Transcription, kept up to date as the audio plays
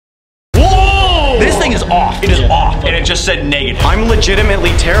thing is off. It is off, and it just said negative. I'm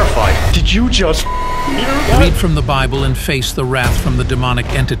legitimately terrified. Did you just Read from the Bible and face the wrath from the demonic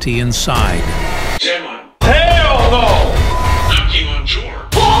entity inside. Hell no! Knocking on door.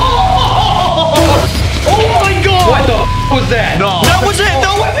 Oh my god! What the f was that? No. That was it!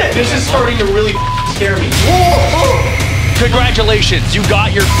 That was it! This is starting to really scare me. Congratulations, you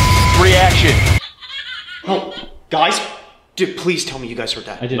got your reaction. Oh, guys, dude, please tell me you guys heard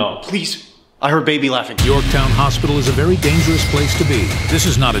that. I didn't. No. Please. I heard baby laughing. Yorktown Hospital is a very dangerous place to be. This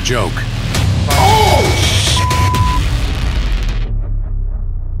is not a joke. Oh!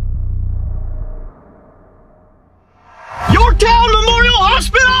 Yorktown Memorial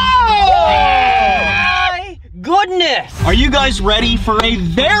Hospital! My goodness! Are you guys ready for a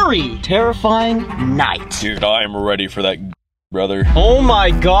very terrifying night? Dude, I am ready for that, brother. Oh my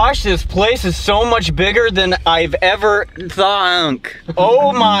gosh, this place is so much bigger than I've ever thunk.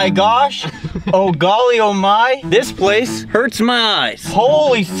 Oh my gosh. Oh golly, oh my. This place hurts my eyes.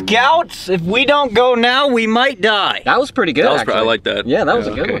 Holy scouts, if we don't go now, we might die. That was pretty good, actually. I like that. Yeah, that was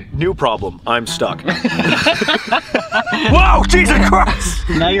a good one. New problem, I'm stuck. Whoa, Jesus Christ!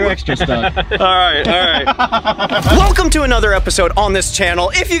 Now you're extra stuck. Alright, alright. Welcome to another episode on this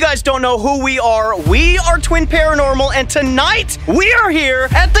channel. If you guys don't know who we are Twin Paranormal, and tonight we are here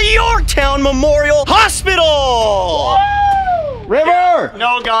at the Yorktown Memorial Hospital! Woo! River!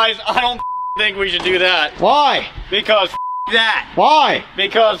 No, guys, I don't think we should do that. Why? Because that. Why?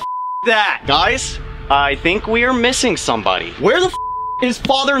 Because that. Guys, I think we are missing somebody. Where the is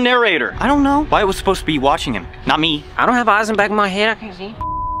Father Narrator? I don't know. Why was supposed to be watching him? Not me. I don't have eyes in the back of my head. I can't see.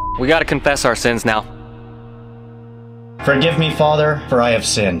 We gotta confess our sins now. Forgive me, Father, for I have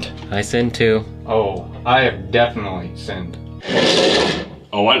sinned. I sinned too. Oh, I have definitely sinned.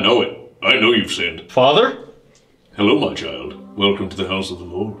 Oh, I know it. I know you've sinned. Father? Hello, my child. Welcome to the house of the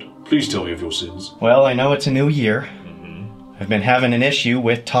Lord. Please tell me of your sins. Well, I know it's a new year. I've been having an issue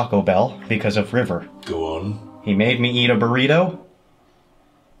with Taco Bell because of River. Go on. He made me eat a burrito,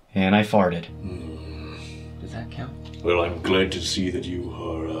 and I farted. Does that count? Well, I'm glad to see that you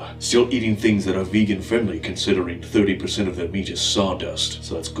are still eating things that are vegan-friendly, considering 30% of their meat is sawdust.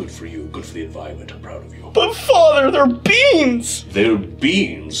 So that's good for you, good for the environment. I'm proud of you. But Father, they're beans! Their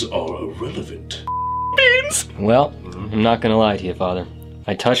beans are irrelevant. Beans! Well, I'm not gonna lie to you, Father.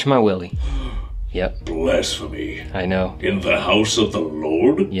 I touched my willy. Yep. Blasphemy. I know. In the house of the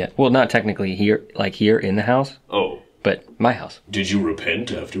Lord? Yeah. Well, not technically here, like here in the house, Oh. but my house. Did you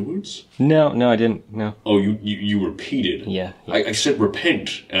repent afterwards? No, I didn't. No. Oh, you repeated? Yeah. I said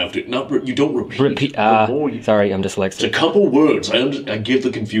repent after, not you don't repeat. Repeat. Sorry, I'm dyslexic. It's a couple words. I give the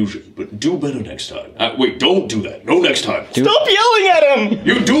confusion, but do better next time. Wait, don't do that. No, next time. Stop yelling at him!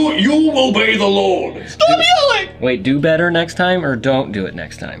 You obey the Lord. Stop yelling! Wait, do better next time or don't do it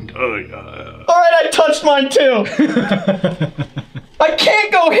next time? Alright, I touched mine too! I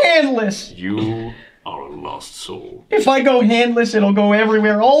can't go handless! You are a lost soul. If I go handless, it'll go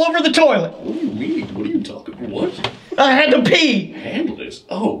everywhere, all over the toilet. What do you mean? What are you talking about? What? I had to pee! Handless?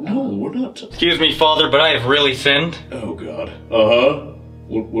 Oh, no, we're not. Excuse me, Father, but I have really sinned. Oh, God. Uh-huh.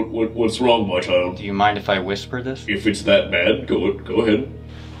 What's wrong, my child? Do you mind if I whisper this? If it's that bad, go ahead.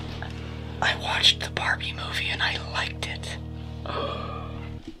 I watched the Barbie movie and I liked it.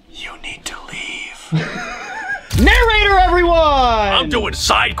 You need to leave. Narrator, everyone! I'm doing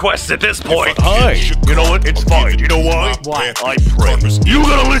side quests at this point. Hi. You know what? It's fine. You know why? Why? I pray. You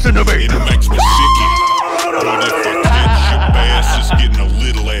gotta listen to me. It makes me sicky. What if I catch your ass is getting a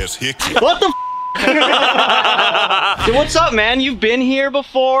little ass hickey? What the Dude, what's up, man? You've been here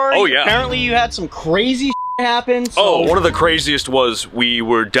before? Oh, yeah. Apparently you had some crazy happen. So... Oh, one of the craziest was we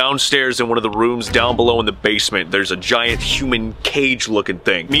were downstairs in one of the rooms down below in the basement. There's a giant human cage looking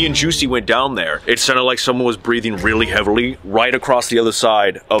thing. Me and Juicy went down there. It sounded like someone was breathing really heavily right across the other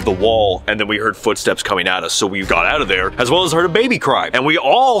side of the wall, and then we heard footsteps coming at us. So we got out of there, as well as heard a baby cry. And we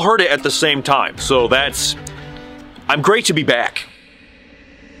all heard it at the same time. So I'm great to be back.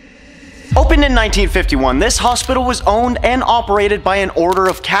 Opened in 1951, this hospital was owned and operated by an order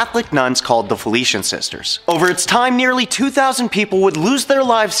of Catholic nuns called the Felician Sisters. Over its time, nearly 2,000 people would lose their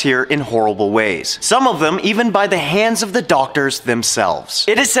lives here in horrible ways. Some of them even by the hands of the doctors themselves.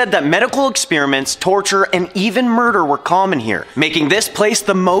 It is said that medical experiments, torture, and even murder were common here, making this place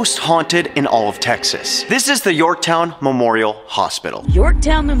the most haunted in all of Texas. This is the Yorktown Memorial Hospital.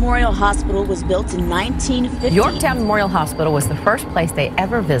 Yorktown Memorial Hospital was built in 1950. Yorktown Memorial Hospital was the first place they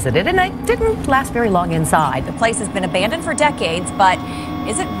ever visited, and it didn't last very long inside. The place has been abandoned for decades, but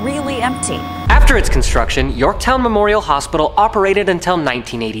is it really empty? After its construction, Yorktown Memorial Hospital operated until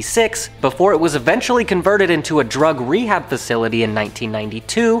 1986, before it was eventually converted into a drug rehab facility in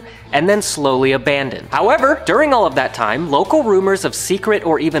 1992, and then slowly abandoned. However, during all of that time, local rumors of secret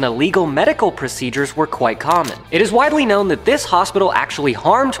or even illegal medical procedures were quite common. It is widely known that this hospital actually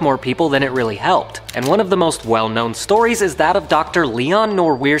harmed more people than it really helped, and one of the most well-known stories is that of Dr. Leon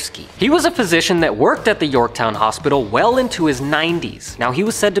Norwierski. He was a physician that worked at the Yorktown Hospital well into his 90s. Now, he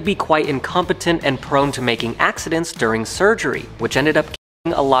was said to be quite incompetent and prone to making accidents during surgery, which ended up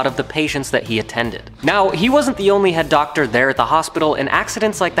a lot of the patients that he attended. Now, he wasn't the only head doctor there at the hospital, and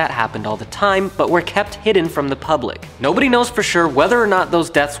accidents like that happened all the time, but were kept hidden from the public. Nobody knows for sure whether or not those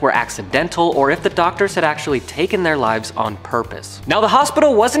deaths were accidental or if the doctors had actually taken their lives on purpose. Now, the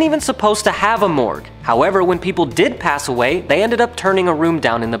hospital wasn't even supposed to have a morgue. However, when people did pass away, they ended up turning a room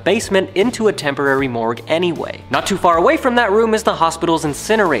down in the basement into a temporary morgue anyway. Not too far away from that room is the hospital's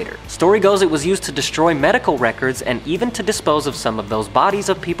incinerator. Story goes it was used to destroy medical records and even to dispose of some of those bodies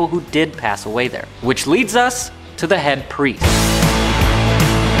of people who did pass away there. Which leads us to the head priest.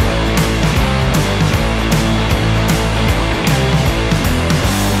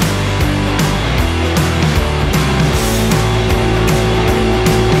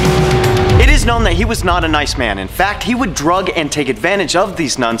 It is known that he was not a nice man. In fact, he would drug and take advantage of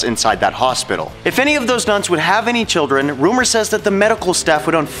these nuns inside that hospital. If any of those nuns would have any children, rumor says that the medical staff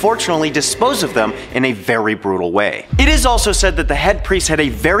would unfortunately dispose of them in a very brutal way. It is also said that the head priest had a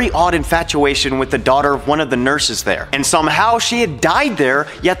very odd infatuation with the daughter of one of the nurses there, and somehow she had died there,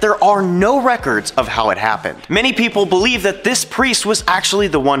 yet there are no records of how it happened. Many people believe that this priest was actually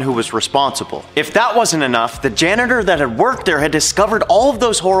the one who was responsible. If that wasn't enough, the janitor that had worked there had discovered all of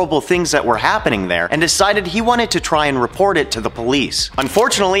those horrible things that were happening there and decided he wanted to try and report it to the police.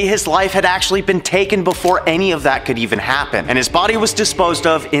 Unfortunately, his life had actually been taken before any of that could even happen, and his body was disposed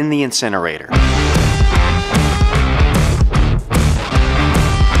of in the incinerator.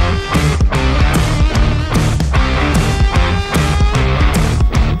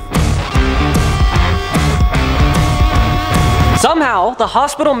 Somehow, the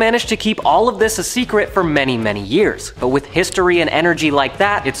hospital managed to keep all of this a secret for many, many years. But with history and energy like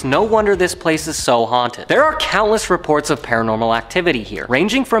that, it's no wonder this place is so haunted. There are countless reports of paranormal activity here,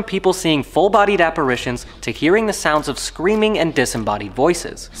 ranging from people seeing full-bodied apparitions to hearing the sounds of screaming and disembodied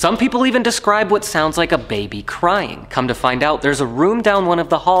voices. Some people even describe what sounds like a baby crying. Come to find out, there's a room down one of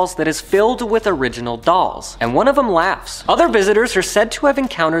the halls that is filled with original dolls, and one of them laughs. Other visitors are said to have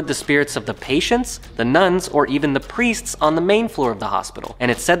encountered the spirits of the patients, the nuns, or even the priests on the main floor of the hospital, and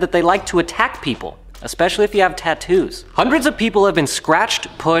it's said that they like to attack people, especially if you have tattoos. Hundreds of people have been scratched,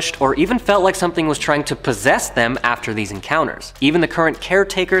 pushed, or even felt like something was trying to possess them after these encounters. Even the current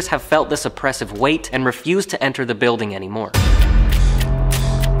caretakers have felt this oppressive weight and refuse to enter the building anymore.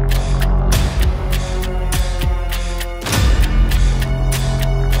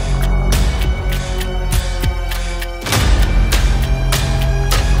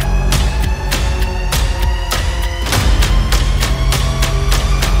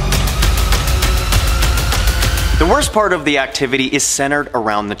 The worst part of the activity is centered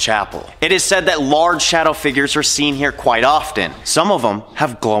around the chapel. It is said that large shadow figures are seen here quite often. Some of them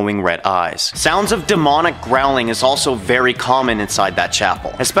have glowing red eyes. Sounds of demonic growling is also very common inside that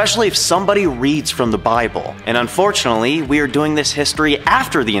chapel, especially if somebody reads from the Bible. And unfortunately, we are doing this history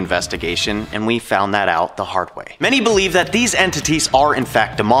after the investigation, and we found that out the hard way. Many believe that these entities are in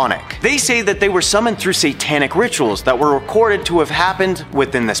fact demonic. They say that they were summoned through satanic rituals that were recorded to have happened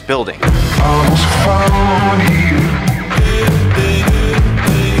within this building.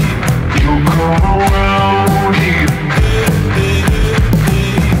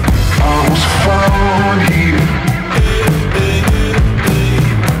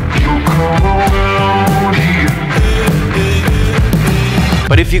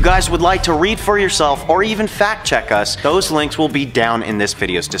 But if you guys would like to read for yourself or even fact check us, those links will be down in this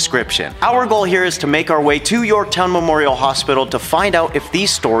video's description. Our goal here is to make our way to Yorktown Memorial Hospital to find out if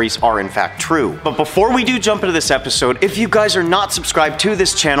these stories are in fact true. But before we do jump into this episode, if you guys are not subscribed to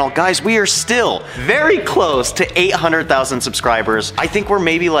this channel, guys, we are still very close to 800,000 subscribers. I think we're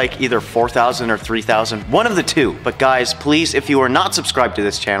maybe like either 4,000 or 3,000, one of the two. But guys, please, if you are not subscribed to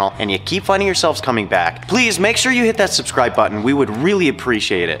this channel and you keep finding yourselves coming back, please make sure you hit that subscribe button. We would really appreciate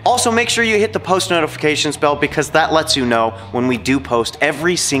it. Also, make sure you hit the post notifications bell because that lets you know when we do post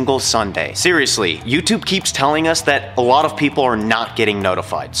every single Sunday. Seriously, YouTube keeps telling us that a lot of people are not getting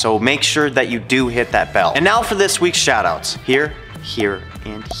notified, so make sure that you do hit that bell. And now for this week's shoutouts. Here, here,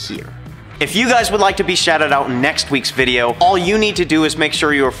 and here. If you guys would like to be shouted out in next week's video, all you need to do is make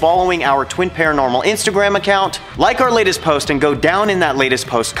sure you are following our Twin Paranormal Instagram account, like our latest post, and go down in that latest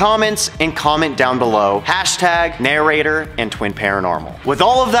post comments and comment down below #narrator and Twin Paranormal. With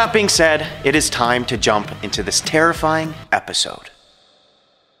all of that being said, it is time to jump into this terrifying episode.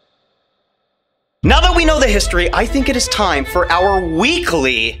 Now that we know the history, I think it is time for our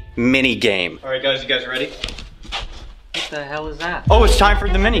weekly mini game. All right, guys, you guys ready? What the hell is that? Oh, it's time for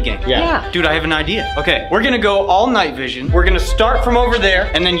the mini game. Yeah. Dude, I have an idea. Okay, we're gonna go all night vision. We're gonna start from over there,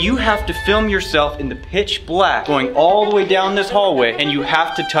 and then you have to film yourself in the pitch black, going all the way down this hallway, and you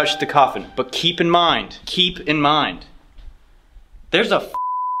have to touch the coffin. But keep in mind, there's a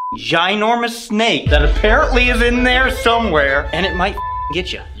ginormous snake that apparently is in there somewhere, and it might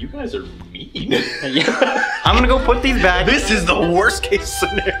get you. You guys are mean. I'm gonna go put these back. This is the worst case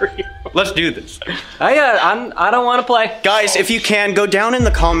scenario. Let's do this. I don't want to play. Guys, if you can, go down in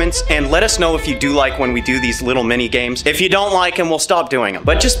the comments and let us know if you do like when we do these little mini games. If you don't like them, we'll stop doing them.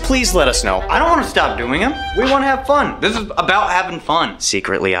 But just please let us know. I don't want to stop doing them. We want to have fun. This is about having fun.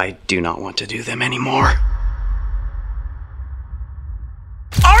 Secretly, I do not want to do them anymore.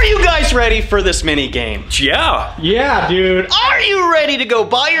 Are you guys ready for this mini game? Yeah. Yeah, dude. Are you ready to go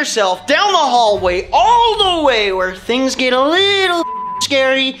by yourself down the hallway all the way where things get a little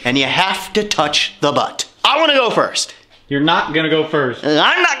scary and you have to touch the butt? I want to go first. You're not gonna go first.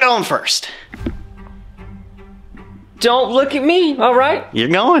 I'm not going first. Don't look at me, all right? You're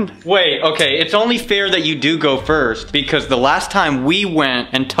going. Wait, okay, it's only fair that you do go first because the last time we went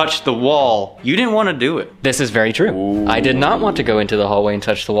and touched the wall, you didn't want to do it. This is very true. Ooh. I did not want to go into the hallway and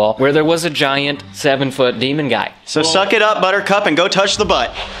touch the wall where there was a giant 7-foot demon guy. So suck it up, Buttercup, and go touch the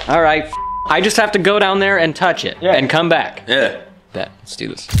butt. All right, I just have to go down there and touch it and come back. Yeah. Bet, let's do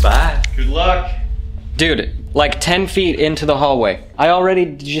this. Bye. Good luck. Dude, like 10 feet into the hallway. I already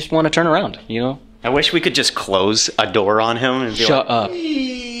just want to turn around, you know? I wish we could just close a door on him and be Shut like, up.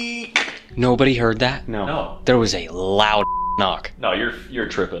 Nobody heard that? No. There was a loud knock. No, you're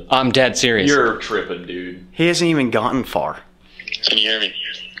tripping. I'm dead serious. You're tripping, dude. He hasn't even gotten far. Can you hear me?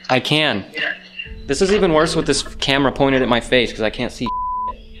 I can. This is even worse with this camera pointed at my face because I can't see.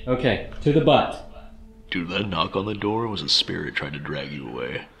 Okay, to the butt. Dude, that knock on the door was a spirit trying to drag you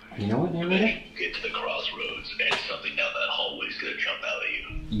away. You know what, Narrator? Get to the crossroads and something down that hallway's gonna jump out at you.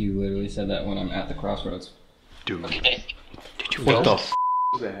 You literally said that when I'm at the crossroads. Dude. Okay. Did you What the f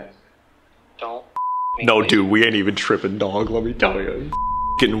is that? Don't. No, dude, we ain't even tripping, dog. Let me tell you.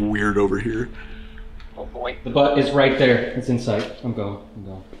 Getting weird over here. Oh boy. The butt is right there. It's in sight. I'm going.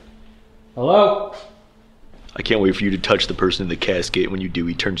 Hello? I can't wait for you to touch the person in the casket. When you do,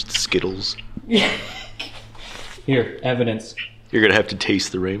 he turns to Skittles. Here, evidence. You're gonna have to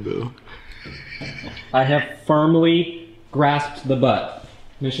taste the rainbow. I have firmly grasped the butt.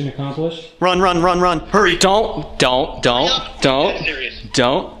 Mission accomplished. Run. Hurry. Don't. I'm serious.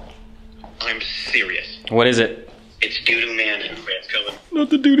 Don't. I'm serious. What is it? It's Doo-Doo Man. Man's coming.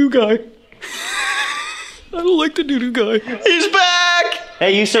 Not the doo-doo guy. I don't like the doo-doo guy. He's back!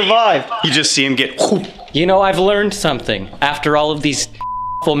 Hey, you survived. You just see him get... You know, I've learned something. After all of these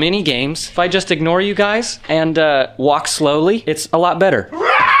mini games, if I just ignore you guys and walk slowly, it's a lot better.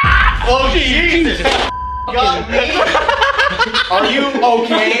 Oh, Jesus! God. Are you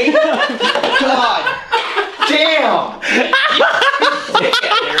okay? God damn!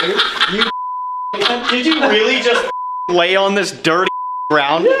 Did you really just lay on this dirty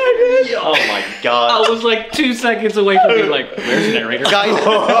ground? Yeah, I did. Oh my God. I was like 2 seconds away from being like, where's Narrator? Guys,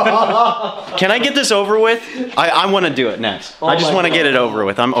 can I get this over with? I want to do it next. I just want to get it over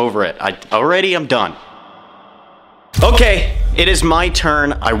with. I'm over it. I'm done. Okay, it is my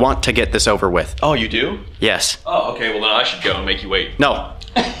turn. I want to get this over with. Oh, you do? Yes. Oh, okay. Well, then I should go and make you wait. No.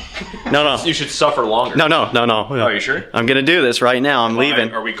 No. You should suffer longer. No. Are you sure? I'm gonna do this right now. I'm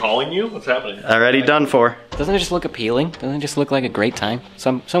leaving. Are we calling you? What's happening? Already done for. Doesn't it just look appealing? Doesn't it just look like a great time?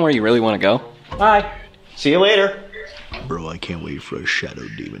 Somewhere you really want to go? Bye. See you later. Bro, I can't wait for a shadow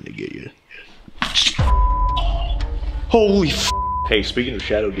demon to get you. Holy f. Hey, speaking of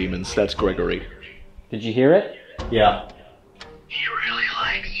shadow demons, that's Gregory. Did you hear it? Yeah. He really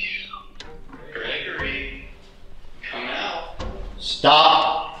likes you. Gregory, come out.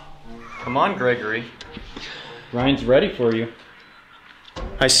 Stop. Come on, Gregory. Ryan's ready for you.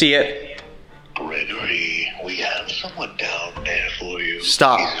 I see it. Gregory, we have someone down there for you.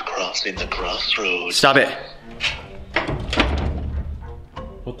 Stop. He's crossing the crossroads. Stop it.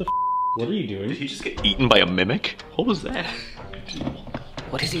 What the f? What are you doing? Did he just get eaten by a mimic? What was that?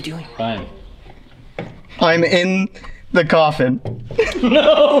 What is he doing? Fine. I'm in the coffin.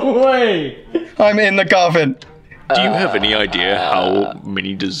 No way! I'm in the coffin. Do you have any idea how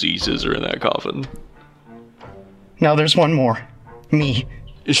many diseases are in that coffin? Now there's one more. Me.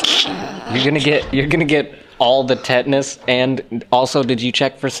 You're gonna get all the tetanus, and also, did you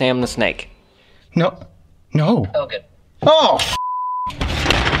check for Sam the snake? No. No. Oh, good. Oh!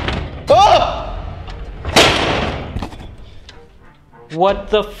 Oh! What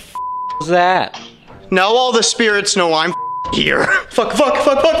the f was that? Now all the spirits know I'm here. Fuck. I'm fucking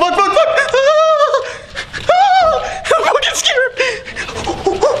scared.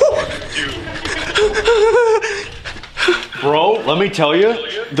 Bro, let me tell you,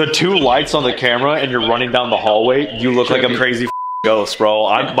 the 2 lights on the camera and you're running down the hallway, you look like a crazy ghost, bro.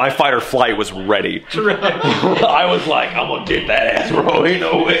 My fight or flight was ready. I was like, I'm gonna get that ass, bro. Ain't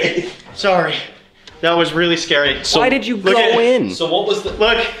no way. Sorry. That was really scary. So, why did you go in? So what was the...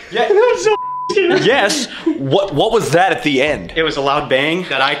 Look. Yeah. That was so scared. Yes. What was that at the end? It was a loud bang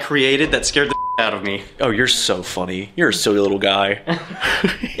that I created that scared the out of me. Oh, you're so funny. You're a silly little guy.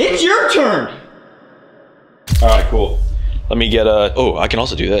 It's your turn. All right, cool. Let me get a... Oh, I can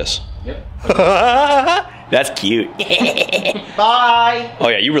also do this. Yep. That's cute. Bye. Oh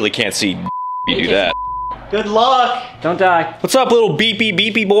yeah, you really can't see you do that. Good luck. Don't die. What's up, little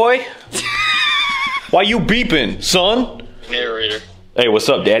beepy boy? Why you beeping, son? Narrator. Hey, what's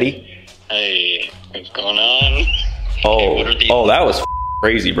up, daddy? Hey, what's going on? Oh, that was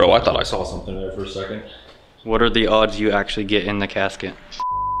crazy, bro. I thought I saw something there for a second. What are the odds you actually get in the casket?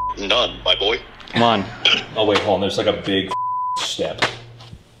 None, my boy. Come on. Oh wait, hold on. There's like a big step.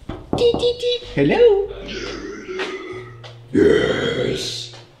 Hello?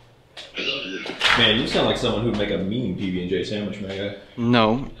 Yes. Man, you sound like someone who'd make a mean PB&J sandwich, Mega.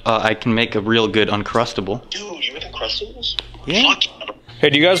 No, I can make a real good Uncrustable. Dude, you with Uncrustables? Yeah. Fuck. Hey,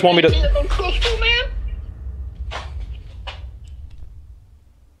 do you guys want me to... Uncrustable, man?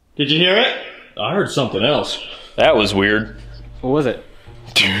 Did you hear it? I heard something else. That was weird. What was it?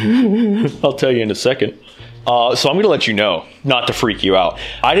 I'll tell you in a second. So I'm gonna let you know, not to freak you out.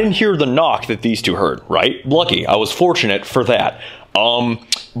 I didn't hear the knock that these two heard, right? Lucky, I was fortunate for that.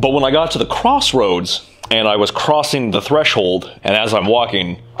 But when I got to the crossroads and I was crossing the threshold, and as I'm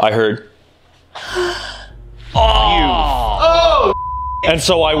walking, I heard, oh! And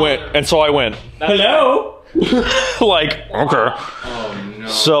so I went, hello? Like, okay. Oh no.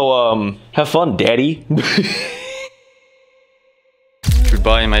 So, have fun, daddy.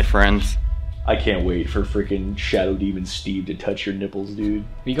 Goodbye, my friends. I can't wait for freaking Shadow Demon Steve to touch your nipples, dude.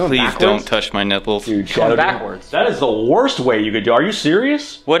 Are you going Please backwards? don't touch my nipples. Dude, Going backwards. That is the worst way you could do. Are you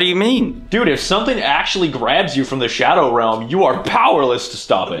serious? What do you mean? Dude, if something actually grabs you from the Shadow Realm, you are powerless to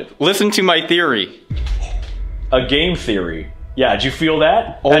stop it. Listen to my theory. A game theory. Yeah, did you feel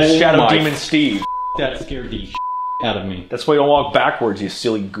that? Oh That's Shadow my Demon Steve. That scared the out of me. That's why you don't walk backwards, you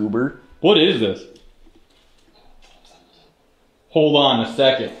silly goober. What is this? Hold on a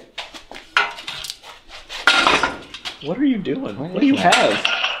second. What are you doing? What do you have?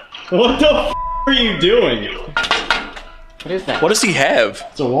 What the f are you doing? What is that? What does he have?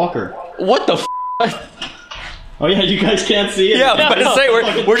 It's a walker. What the f? Oh yeah, you guys can't see it. Yeah, I was about to say,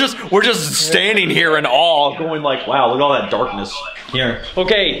 we're just standing here in awe, going like, wow, look at all that darkness. Here.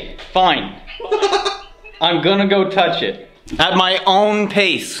 Okay, fine. I'm gonna go touch it. At my own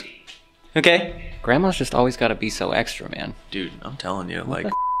pace. Okay? Grandma's just always gotta be so extra, man. Dude, I'm telling you, like,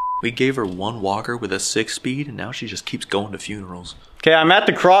 we gave her one walker with a 6-speed, and now she just keeps going to funerals. Okay, I'm at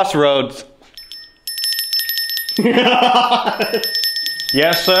the crossroads.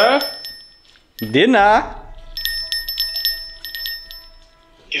 Yes, sir? Didn't I?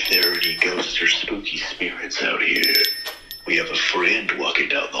 If there are any ghosts or spooky spirits out here, we have a friend walking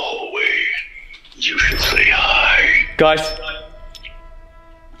down the hallway. You should say hi. Guys.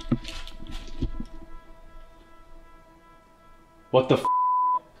 What the f?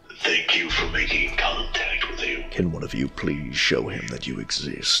 Thank you for making contact with him. Can one of you please show him that you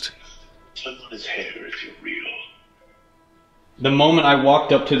exist? Tug on his hair if you're real. The moment I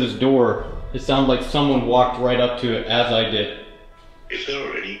walked up to this door, it sounded like someone walked right up to it as I did. If there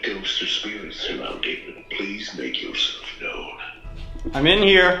are any ghosts or spirits surrounding, please make yourself known. I'm in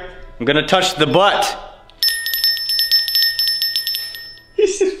here. I'm gonna touch the butt.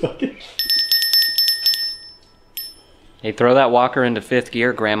 He's just fucking... Hey, throw that walker into 5th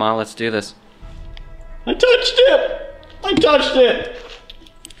gear, Grandma. Let's do this. I touched it! I touched it!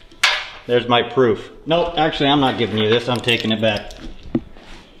 There's my proof. Nope, actually, I'm not giving you this. I'm taking it back.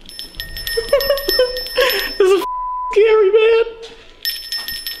 This is scary, man.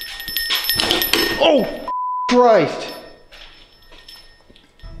 Oh, Christ.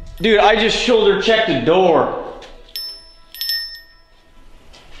 Dude, I just shoulder checked the door.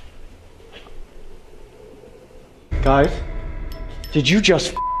 Guys, did you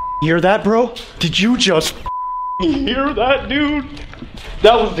just hear that, bro? Did you just hear that, dude?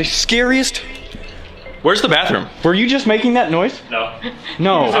 That was the scariest. Where's the bathroom? Were you just making that noise? No.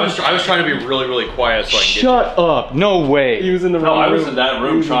 No. I was trying to be really, really quiet so I can get Shut up. No way. He was in the No, wrong I room. was in that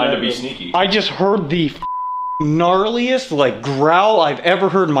room trying to be sneaky. I just heard the gnarliest like growl I've ever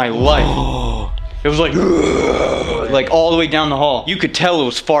heard in my life. It was like all the way down the hall. You could tell it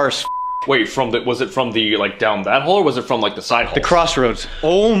was far as Wait, was it from the, like, down that hall, or was it from, like, the side hall? the crossroads.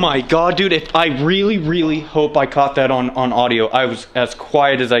 Oh my god, dude. If I really, really hope I caught that on audio. I was as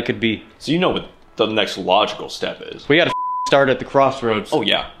quiet as I could be. So you know what the next logical step is. We gotta start at the crossroads. Oh,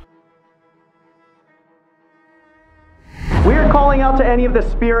 yeah. We are calling out to any of the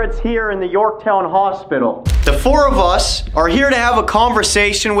spirits here in the Yorktown Hospital. The four of us are here to have a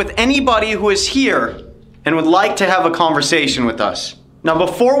conversation with anybody who is here and would like to have a conversation with us. Now,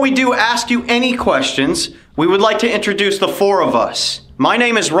 before we do ask you any questions, we would like to introduce the four of us. My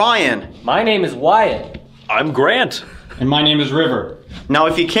name is Ryan. My name is Wyatt. I'm Grant. And my name is River. Now,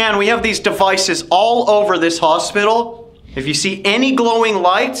 if you can, we have these devices all over this hospital. If you see any glowing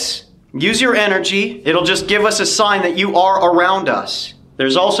lights, use your energy. It'll just give us a sign that you are around us.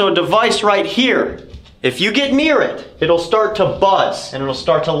 There's also a device right here. If you get near it, it'll start to buzz and it'll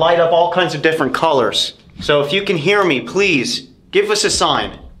start to light up all kinds of different colors. So if you can hear me, please give us a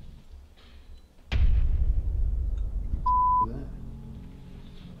sign.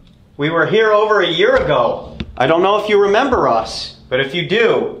 We were here over a year ago. I don't know if you remember us, but if you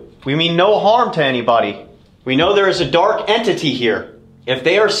do, we mean no harm to anybody. We know there is a dark entity here. If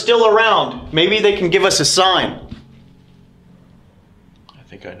they are still around, maybe they can give us a sign. I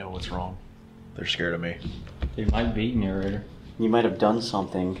think I know what's wrong. They're scared of me. They might be, narrator. You might have done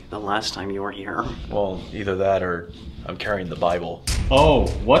something the last time you were here. Well, either that or I'm carrying the Bible. Oh,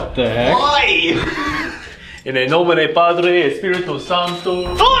 what the heck? Why? In el nombre Padre, Espíritu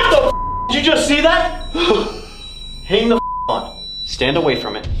Santo. What the f***? Did you just see that? Hang the f*** on. Stand away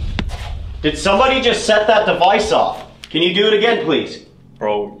from it. Did somebody just set that device off? Can you do it again, please?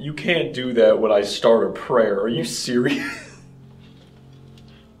 Bro, you can't do that when I start a prayer. Are you serious?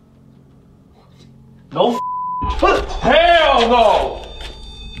 No f***. Hell no!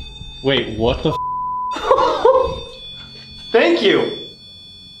 Wait, what the Thank you.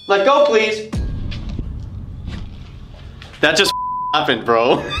 Let go, please. That just happened,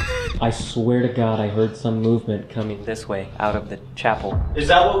 bro. I swear to God, I heard some movement coming this way, out of the chapel. Is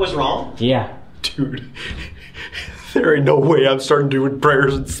that what was wrong? Yeah. Dude, there ain't no way I'm starting doing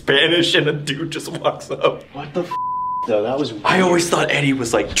prayers in Spanish and a dude just walks up. What the f***, though? That was weird. I always thought Eddie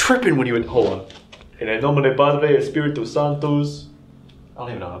was like tripping when he would, hold on. En el nombre Padre, Espíritu Santos. I don't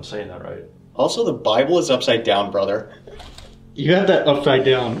even know if I'm saying that right. Also, the Bible is upside down, brother. You have that upside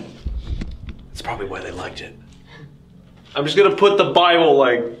down. That's probably why they liked it. I'm just gonna put the Bible,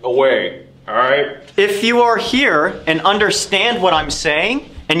 like, away, alright? If you are here and understand what I'm saying,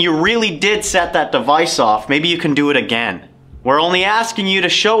 and you really did set that device off, maybe you can do it again. We're only asking you to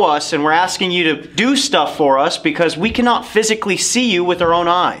show us, and we're asking you to do stuff for us because we cannot physically see you with our own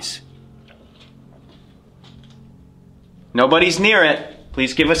eyes. Nobody's near it.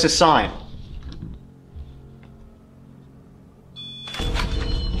 Please give us a sign.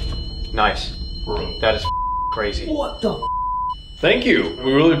 Nice. That is crazy. What the? Thank you.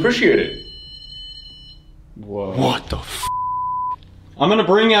 We really appreciate it. Whoa. What the f***? I'm gonna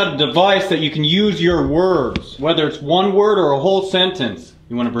bring out a device that you can use your words, whether it's one word or a whole sentence.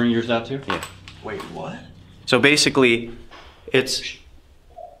 You wanna bring yours out too? Yeah. Wait, what? So basically, it's...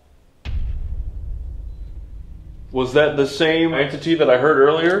 Was that the same entity that I heard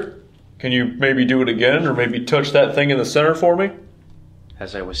earlier? Can you maybe do it again, or maybe touch that thing in the center for me?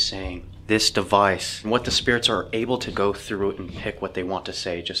 As I was saying, this device, what the spirits are able to go through it and pick what they want to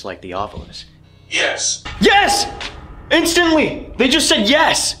say, just like the Ovilus. Yes. Yes! Instantly! They just said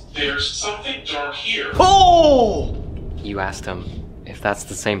yes! There's something dark here. Oh! You asked him if that's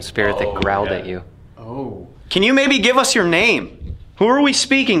the same spirit that growled at you. Oh. Can you maybe give us your name? Who are we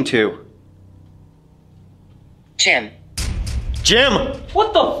speaking to? Jim. Jim!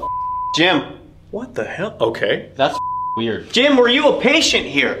 What the Jim. What the hell? Okay. That's weird. Jim, were you a patient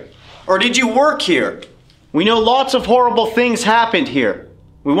here? Or did you work here? We know lots of horrible things happened here.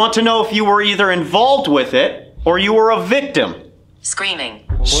 We want to know if you were either involved with it, or you were a victim. Screaming.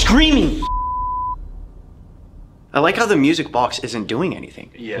 Screaming! I like how the music box isn't doing anything.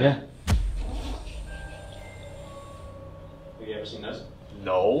 Yeah. Have you ever seen this?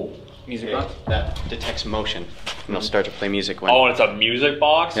 No. Music box? That detects motion. And they'll start to play music when... Oh, and it's a music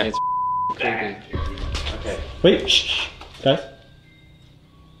box? Yeah. It's creepy. Okay. Wait, shh, guys.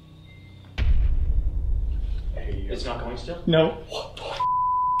 Hey, It's not going still? No. What the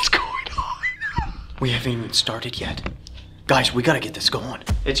is going on? We haven't even started yet. Guys, we gotta get this going.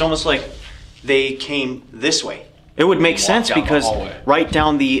 It's almost like they came this way. It would make sense because right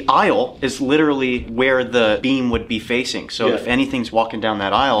down the aisle is literally where the beam would be facing. So if anything's walking down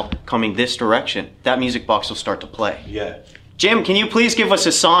that aisle, coming this direction, that music box will start to play. Yeah. Jim, can you please give us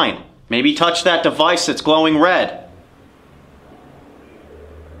a sign? Maybe touch that device that's glowing red.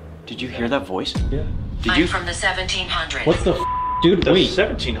 Did you hear that voice? Yeah. Did you? I'm from the 1700s. What the dude? The Wait.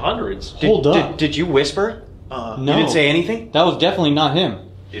 1700s. Hold up. Did you whisper? No. You didn't say anything? That was definitely not him.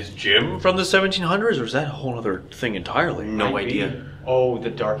 Is Jim from the 1700s, or is that a whole other thing entirely? No idea. Oh, the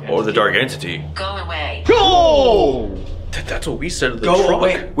dark entity. Or the dark entity. Go away. Go! That's what we said to the Go truck.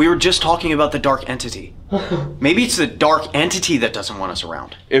 away. We were just talking about the dark entity. Maybe it's the dark entity that doesn't want us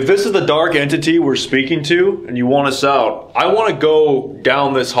around. If this is the dark entity we're speaking to, and you want us out, I want to go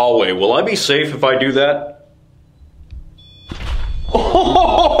down this hallway. Will I be safe if I do that?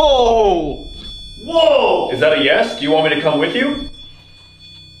 Oh! Whoa! Is that a yes? Do you want me to come with you?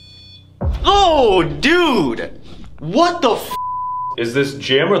 Oh, dude! What the f? Is this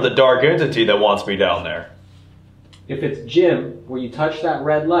Jim or the dark entity that wants me down there? If it's Jim, will you touch that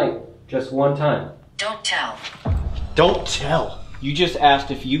red light just one time? Don't tell. Don't tell. You just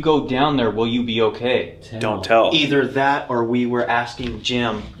asked if you go down there, will you be okay? Don't tell. Either that or we were asking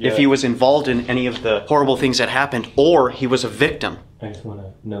Jim if he was involved in any of the horrible things that happened, or he was a victim. I just want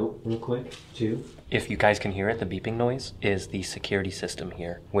to note real quick, too. If you guys can hear it, the beeping noise is the security system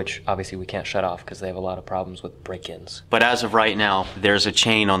here, which obviously we can't shut off because they have a lot of problems with break-ins. But as of right now, there's a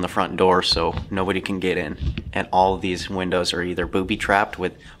chain on the front door so nobody can get in. And all of these windows are either booby-trapped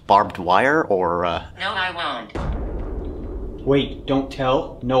with barbed wire or, No, I won't. Wait, don't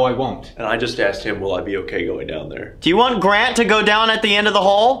tell? No, I won't. And I just asked him, will I be okay going down there? Do you want Grant to go down at the end of the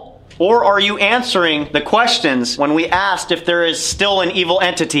hall? Or are you answering the questions when we asked if there is still an evil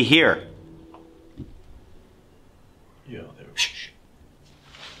entity here? Yeah, there. Shh.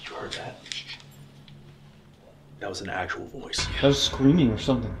 You heard that? That was an actual voice. That was screaming or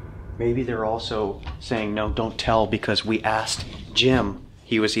something. Maybe they're also saying, no, don't tell, because we asked Jim.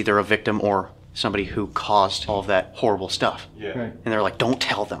 He was either a victim or somebody who caused all of that horrible stuff. Yeah. Right. And they're like, don't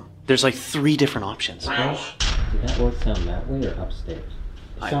tell them. There's like 3 different options. Did that voice sound that way or upstairs?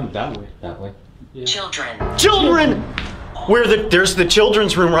 It sounded that way. That way. Yeah. Children. Children! There's the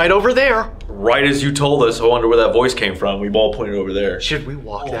children's room right over there. Right as you told us, I wonder where that voice came from. We all pointed over there. Should we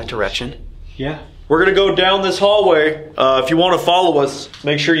walk that direction? Yeah. We're gonna go down this hallway. If you want to follow us,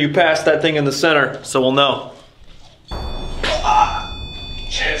 make sure you pass that thing in the center so we'll know.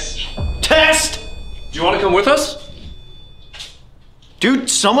 Test. Test! Do you want to come with us? Dude,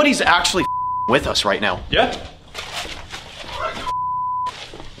 somebody's actually with us right now. Yeah.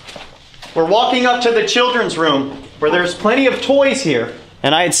 We're walking up to the children's room where there's plenty of toys here.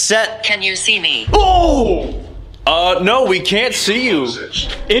 And I had set... Can you see me? Oh! No, we can't see you.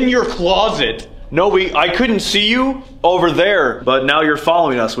 In your closet. No, I couldn't see you over there, but now you're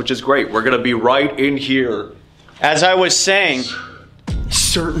following us, which is great. We're gonna be right in here. As I was saying...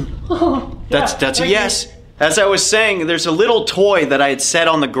 Certain. That's a yes. As I was saying, there's a little toy that I had set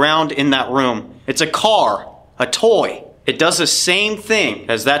on the ground in that room. It's a car. A toy. It does the same thing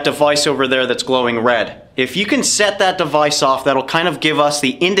as that device over there that's glowing red. If you can set that device off, that'll kind of give us the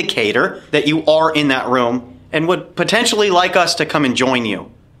indicator that you are in that room and would potentially like us to come and join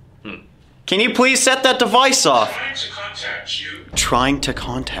you. Can you please set that device off? Trying to contact you. Trying to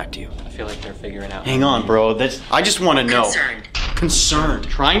contact you. I feel like they're figuring out. Hang on, bro. I just want to know. Concerned. Concerned.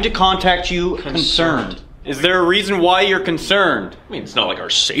 Trying to contact you, concerned. Is there a reason why you're concerned? I mean, it's not like our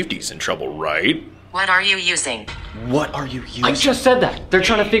safety's in trouble, right? What are you using? What are you using? I just said that. They're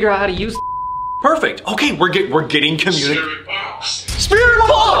trying to figure out how to use. Perfect. Okay, we're getting communication. Spirit box. Spirit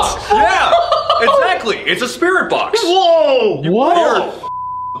box! Yeah, exactly. It's a spirit box. Whoa! What?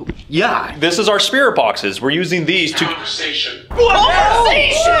 Yeah. This is our spirit boxes. We're using these to... Conversation.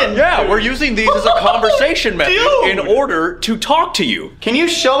 Conversation! Yeah, we're using these as a conversation method in order to talk to you. Can you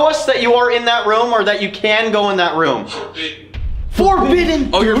show us that you are in that room or that you can go in that room? Forbidden. Forbidden!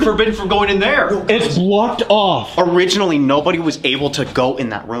 Oh, you're forbidden from going in there. It's blocked off. Originally, nobody was able to go in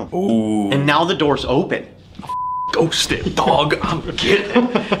that room. Ooh. And now the door's open. Ghost it, dog. I'm getting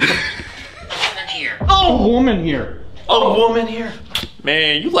it. Woman here. Oh, a woman here. A woman here.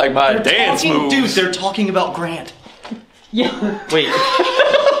 Man, you like my dance moves. Dude, they're talking about Grant. Yeah. Wait.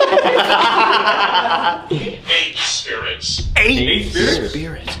 8 spirits. 8 spirits?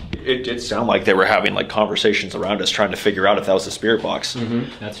 Spirits. It did sound like they were having like conversations around us trying to figure out if that was a spirit box.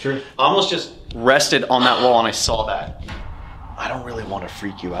 That's true. I almost just rested on that wall and I saw that. I don't really want to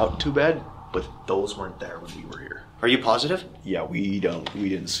freak you out too bad, but those weren't there when we were here. Are you positive? Yeah, we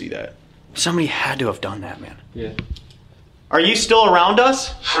didn't see that. Somebody had to have done that, man. Yeah. Are you still around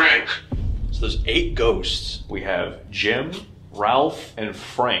us? Frank. So there's 8 ghosts. We have Jim, Ralph, and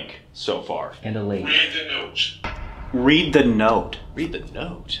Frank so far. And a lady. Read the note. Read the note. Read the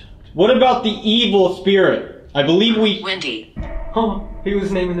note. What about the evil spirit? I believe we... Wendy. Oh, he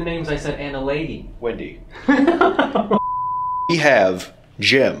was naming the names. I said, and a lady. Wendy. We have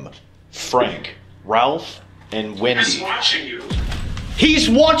Jim, Frank, Ralph, and Wendy. He's watching you. He's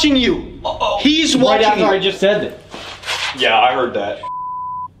watching you! He's watching Right after you! I just said that. Yeah, I heard that.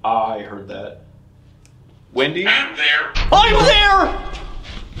 I heard that. Wendy? I'm there. I'm there!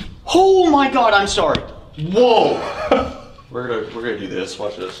 Oh my god, I'm sorry. Whoa! We're gonna do this.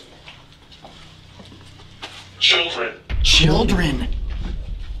 Watch this. Children. Children!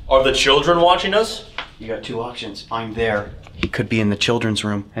 Are the children watching us? You got 2 options. I'm there. He could be in the children's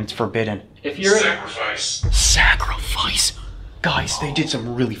room, and it's forbidden. If you're Sacrifice. Sacrifice! Guys, they did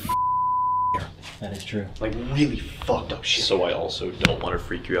some really that is true. like really fucked up shit. So I also don't want to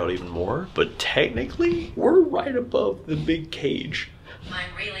freak you out even more, but technically, we're right above the big cage.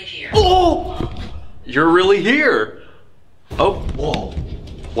 I'm really here. Oh! You're really here! Oh, whoa.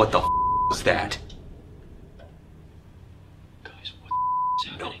 What the is that? Guys, what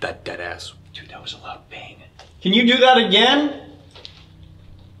is happening? No, that dead ass. Dude, that was a loud bang. Can you do that again?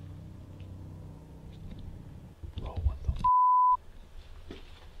 Oh, what the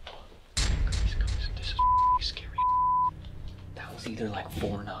Guys, this is scary. That was either like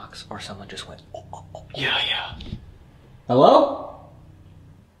 4 knocks or someone just went, oh, oh, oh. Yeah, yeah. Hello?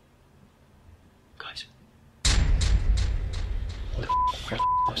 Guys.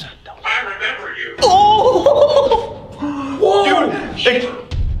 I remember you. Oh! Whoa! Dude,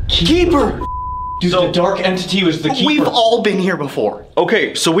 Keeper! Dude, the dark entity was the keeper. We've all been here before.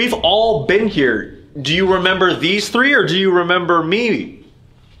 Okay, so we've all been here. Do you remember these 3 or do you remember me?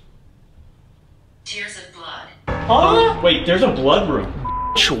 Tears of blood. Huh? Wait, there's a blood room.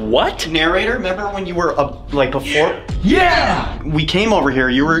 What? Narrator, remember when you were like before? Yeah! We came over here.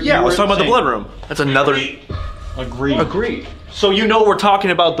 You were. Yeah, I you was were talking about the saying- blood room. That's another. Agreed. Agreed. So you know we're talking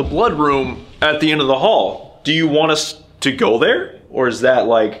about the blood room at the end of the hall. Do you want us to go there? Or is that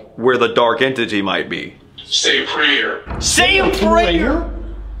like where the dark entity might be? say a prayer. Say a prayer.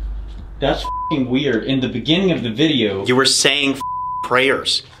 That's f***ing weird. In the beginning of the video, You were saying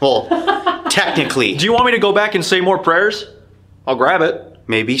prayers. Well, technically. Do you want me to go back and say more prayers? I'll grab it.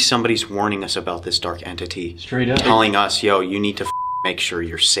 Maybe somebody's warning us about this dark entity. Straight up. Telling us, yo, you need to make sure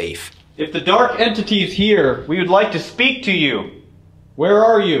you're safe. if the dark entity is here, we would like to speak to you. Where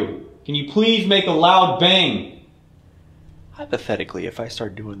are you? Can you please make a loud bang? Hypothetically, if I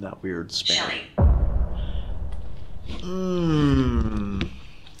start doing that weird spin. Shelly.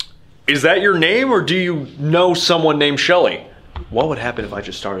 Is that your name, or do you know someone named Shelly? What would happen if I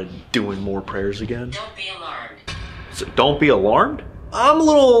just started doing more prayers again? Don't be alarmed. So don't be alarmed? I'm a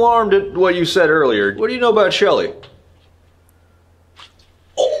little alarmed at what you said earlier. What do you know about Shelly?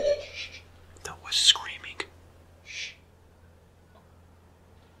 Oh! That was screaming.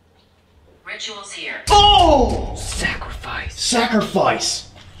 Rituals here. Oh! Sacrifice. Sacrifice!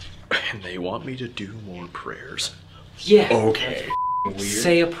 And they want me to do more prayers. Yeah. Okay.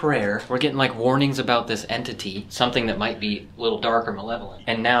 Say a prayer. We're getting like warnings about this entity, something that might be a little dark or malevolent.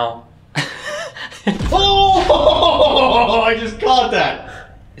 And now Oh! I just caught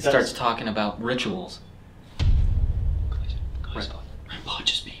that. it starts talking about rituals. Grandpa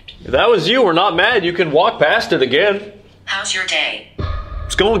just beeped. If that was you, we're not mad. You can walk past it again. How's your day?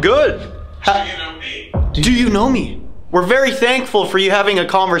 It's going good. Do you know me? Do you know me? We're very thankful for you having a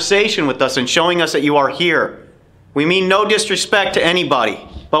conversation with us and showing us that you are here. We mean no disrespect to anybody,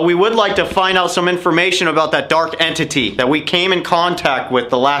 but we would like to find out some information about that dark entity that we came in contact with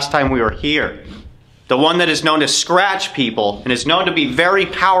the last time we were here. The one that is known to scratch people and is known to be very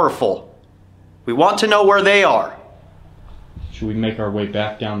powerful. We want to know where they are. Should we make our way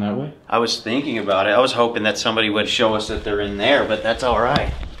back down that way? I was thinking about it. I was hoping that somebody would show us that they're in there, but that's all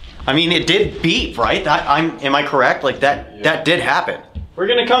right. I mean, it did beep, right? Am I correct? Like that did happen. We're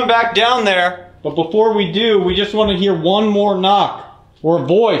gonna come back down there, but before we do, we just want to hear one more knock or a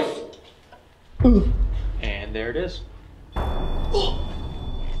voice. And there it is.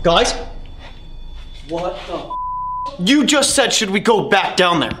 Guys, What the? you just said, should we go back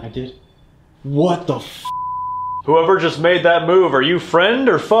down there? I did. What the? Whoever just made that move, are you friend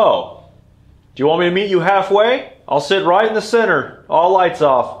or foe? Do you want me to meet you halfway? I'll sit right in the center. All lights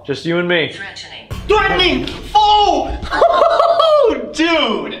off. Just you and me. Threatening. Threatening! Oh!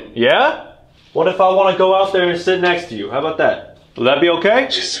 Dude! Yeah? What if I want to go out there and sit next to you? How about that? Will that be okay?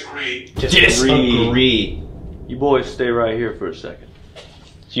 Disagree. Disagree. You boys stay right here for a second.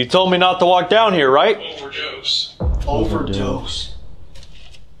 You told me not to walk down here, right? Overdose. Overdose.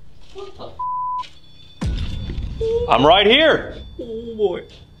 I'm right here. Oh boy.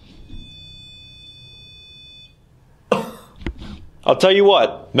 I'll tell you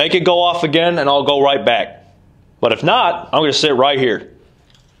what, make it go off again and I'll go right back. But if not, I'm gonna sit right here.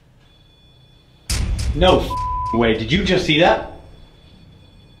 No way. Did you just see that?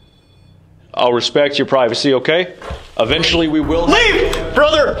 I'll respect your privacy, okay? Eventually we will— Leave!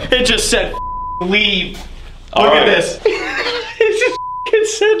 Brother, it just said leave. All Look right. at this. It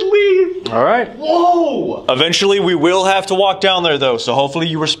said leave. All right. Whoa! Eventually we will have to walk down there though, so hopefully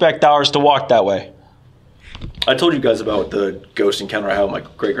you respect ours to walk that way. I told you guys about the ghost encounter I had with my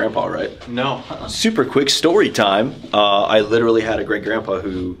great-grandpa, right? No. Super quick story time. I literally had a great-grandpa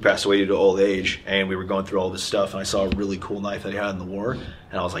who passed away due to old age, and we were going through all this stuff, and I saw a really cool knife that he had in the war,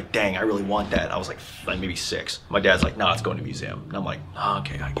 and I was like, dang, I really want that. I was like maybe 6. My dad's like, nah, it's going to a museum. And I'm like, oh,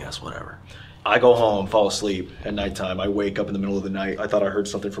 okay, I guess, whatever. I go home, fall asleep at nighttime. I wake up in the middle of the night. I thought I heard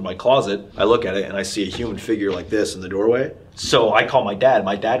something from my closet. I look at it and I see a human figure like this in the doorway. So I call my dad.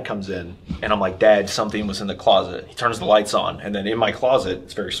 My dad comes in and I'm like, Dad, something was in the closet. He turns the lights on. And then in my closet,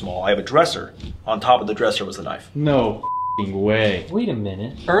 it's very small, I have a dresser. On top of the dresser was the knife. No way. Wait a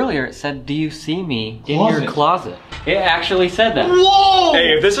minute. Earlier it said, do you see me in Closet. your closet? It actually said that. Whoa!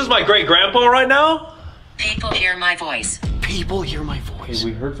 Hey, if this is my great-grandpa right now— People hear my voice. People hear my voice.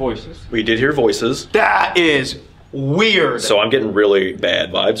 We heard voices. We did hear voices. That is weird. So I'm getting really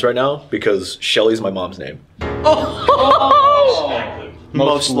bad vibes right now because Shelly's my mom's name.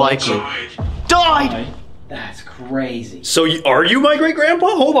 Most likely. Died. That's crazy. So are you my great-grandpa?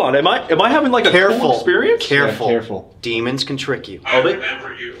 Hold on, am I having like a cool experience? Careful. Yeah, careful. Demons can trick you. I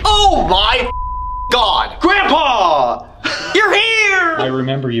remember you. Oh my God! Grandpa! You're here! I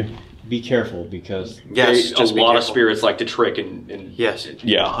remember you. Be careful because Yes, a just be lot of careful. spirits like to trick and Yes.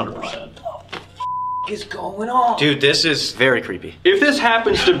 yeah, 100%. Is going on? Dude, this is very creepy. If this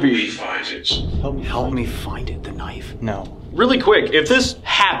happens to be— Help me find it, the knife. no. Really quick, if this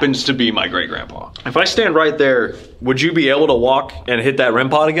happens to be my great-grandpa, if I stand right there, would you be able to walk and hit that REM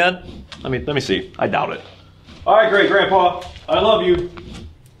pod again? Let me see. I doubt it. All right, great-grandpa, I love you.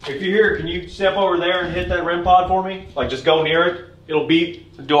 If you're here, can you step over there and hit that REM pod for me? Like, just go near it. It'll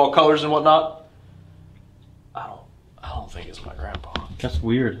beep, do all colors and whatnot. I don't think it's my grandpa. That's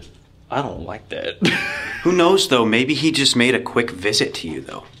weird. I don't like that. Who knows, though? Maybe he just made a quick visit to you,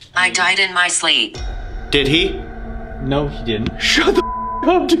 though. I died in my sleep. Did he? No, he didn't. Shut the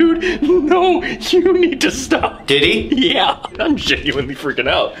up, dude. No, you need to stop. Did he? Yeah, I'm genuinely freaking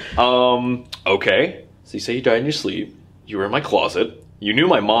out. Okay. So you say you died in your sleep. You were in my closet. You knew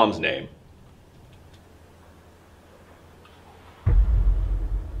my mom's name.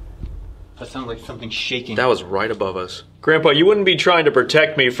 That sounds like something shaking. That was right above us. Grandpa, you wouldn't be trying to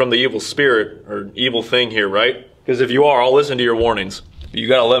protect me from the evil spirit or evil thing here, right? Because if you are, I'll listen to your warnings. You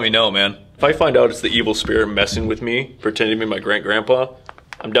gotta let me know, man. If I find out it's the evil spirit messing with me, pretending to be my great-grandpa,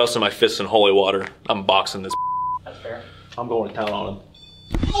 I'm dousing my fists in holy water. I'm boxing this. That's fair. I'm going to town on him.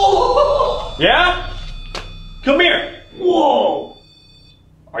 Yeah? Come here. Whoa.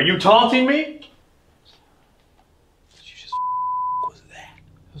 Are you taunting me?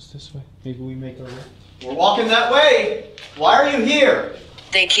 What's this way? Maybe we make our way. We're walking that way. Why are you here?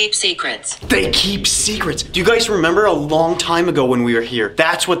 They keep secrets. They keep secrets. Do you guys remember a long time ago when we were here?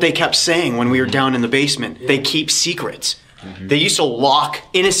 That's what they kept saying when we were down in the basement. Yeah. They keep secrets. They used to lock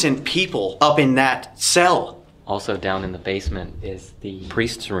innocent people up in that cell. Also down in the basement is the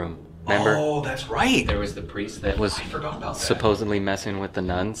priest's room. Remember? Oh, that's right. There was the priest that was supposedly messing with the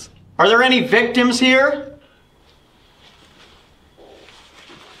nuns. Are there any victims here?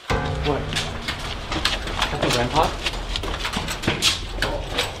 What? At the REM pod?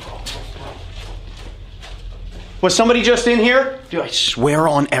 Was somebody just in here? Dude, I swear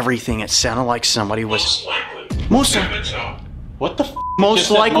on everything, it sounded like somebody was... Most What the f?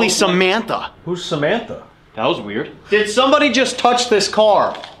 Most likely Samantha. Who's Samantha? That was weird. Did somebody just touch this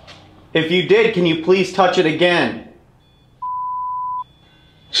car? If you did, can you please touch it again?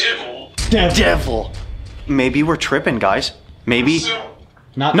 Devil. Maybe we're tripping, guys. Maybe...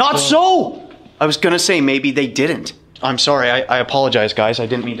 Not so! I was gonna say maybe they didn't. I'm sorry, I apologize, guys. I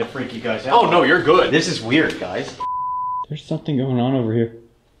didn't mean to freak you guys out. Oh, no, you're good. This is weird, guys. There's something going on over here.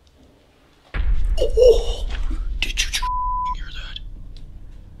 Oh, did you hear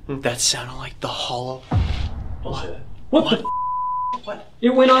that? That sounded like the hollow. What the? What?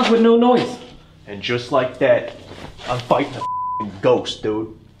 It went off with no noise. And just like that, I'm fighting a ghost,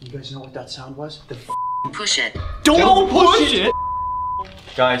 dude. You guys know what that sound was? The Push it. Don't push it!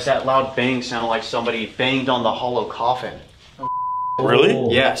 Guys, that loud bang sounded like somebody banged on the hollow coffin.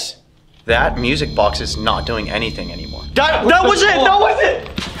 Really? Yes. That music box is not doing anything anymore. That was it! That was it!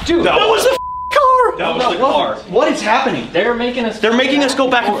 Dude, that was the car! That was the car. What is happening? They're making us go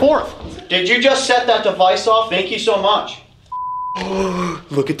back and forth. Did you just set that device off? Thank you so much.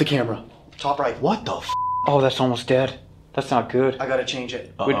 Look at the camera. Top right. What the f? Oh, that's almost dead. That's not good. I gotta change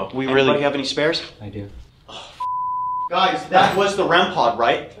it. We Anybody really have any spares? I do. Guys, that was the REM pod,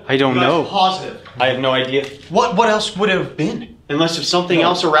 right? I don't You guys know. Positive. I have no idea. What else would it have been? Unless if something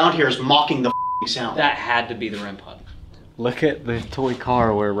else around here is mocking the sound. That had to be the REM pod. Look at the toy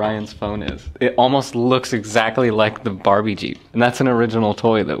car where Ryan's phone is. It almost looks exactly like the Barbie Jeep. And that's an original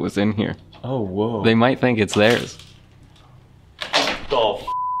toy that was in here. Oh, whoa. They might think it's theirs. The f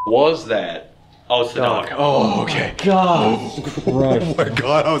was that? Oh, it's the dog. Oh, okay. God. Right. Oh my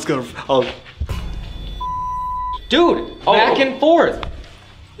god, I was gonna... Dude, back and forth.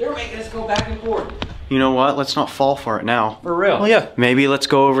 They're making us go back and forth. You know what? Let's not fall for it now. For real. Oh yeah. Maybe let's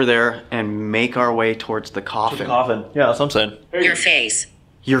go over there and make our way towards the coffin. Coffin. Yeah, that's what I'm saying. Your face.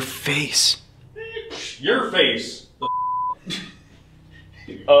 Your face. Your face.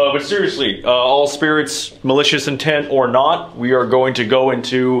 But seriously, all spirits, malicious intent or not, we are going to go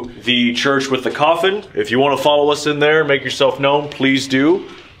into the church with the coffin. If you want to follow us in there, make yourself known, please do.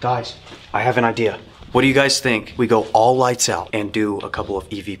 Guys, I have an idea. What do you guys think? We go all lights out and do a couple of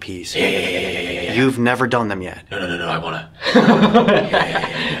EVPs. Yeah. You've never done them yet. No, I wanna.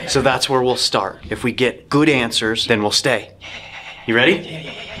 So that's where we'll start. If we get good answers, then we'll stay. You ready?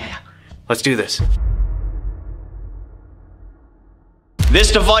 Yeah. Let's do this.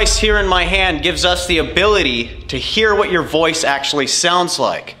 This device here in my hand gives us the ability to hear what your voice actually sounds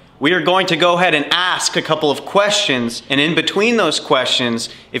like. We are going to go ahead and ask a couple of questions, and in between those questions,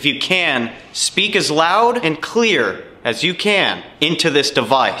 if you can, speak as loud and clear as you can into this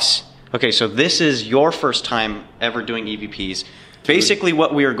device. Okay, so this is your first time ever doing EVPs. Basically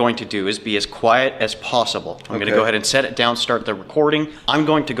what we are going to do is be as quiet as possible. I'm going to go ahead and set it down, start the recording. I'm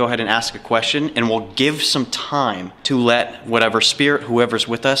going to go ahead and ask a question, and we'll give some time to let whatever spirit, whoever's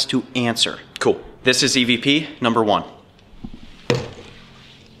with us, to answer. Cool. This is EVP number 1.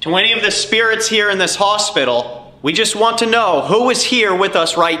 To any of the spirits here in this hospital, we just want to know who is here with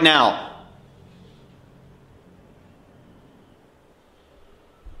us right now.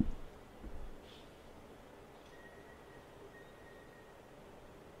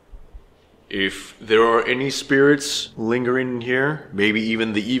 If there are any spirits lingering in here, maybe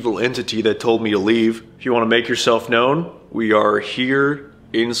even the evil entity that told me to leave, if you want to make yourself known, we are here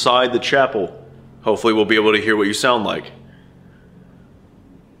inside the chapel. Hopefully we'll be able to hear what you sound like.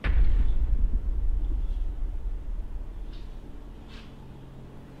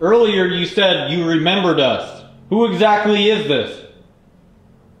 Earlier you said you remembered us. Who exactly is this?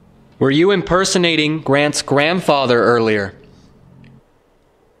 Were you impersonating Grant's grandfather earlier?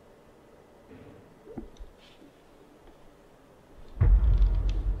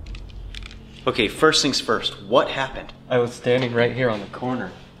 Okay, first things first, what happened? I was standing right here on the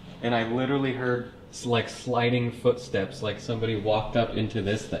corner, and I literally heard like sliding footsteps, like somebody walked up into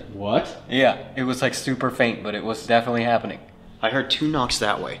this thing. What? Yeah, it was like super faint, but it was definitely happening. I heard 2 knocks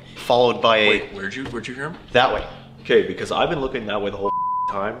that way, followed by a... Wait, where'd you hear him? That way. Okay, because I've been looking that way the whole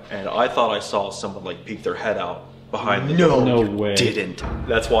time, and I thought I saw someone like peek their head out behind the door. No way. Didn't.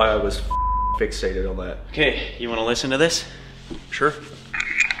 That's why I was fixated on that. Okay, you want to listen to this? Sure.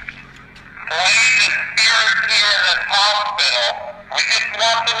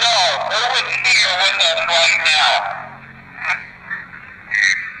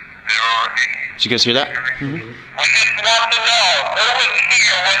 Did you guys hear that? Mm-hmm.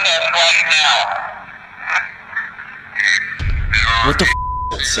 What the f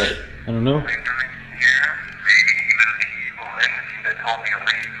did it say? I don't know.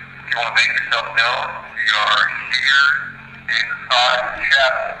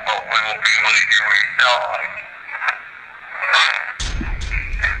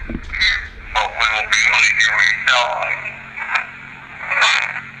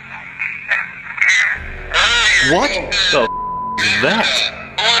 What the f is that?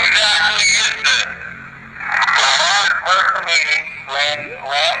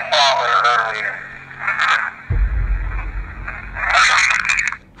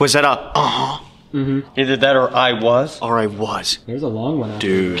 Was that a uh-huh? Mm-hmm. Either that or I was. Or I was. There's a long one.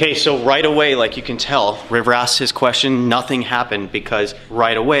 Dude. Okay, so right away, like you can tell, River asked his question, nothing happened because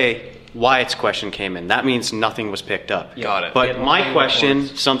right away, Wyatt's question came in. That means nothing was picked up. Got it. But my question,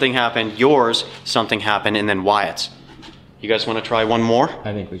 something happened. Yours, something happened. And then Wyatt's. You guys want to try one more?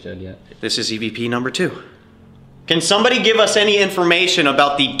 I think we should, yeah. This is EVP number 2. Can somebody give us any information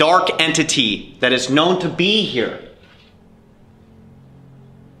about the dark entity that is known to be here?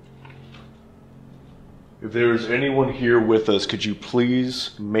 If there's anyone here with us, could you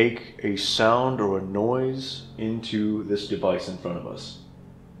please make a sound or a noise into this device in front of us?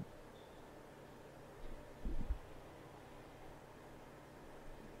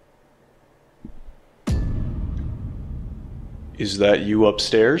 Is that you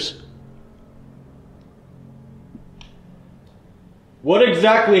upstairs? What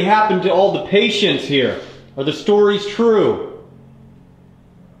exactly happened to all the patients here? Are the stories true?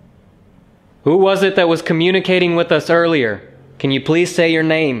 Who was it that was communicating with us earlier? Can you please say your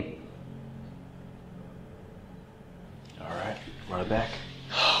name? Alright, run it back.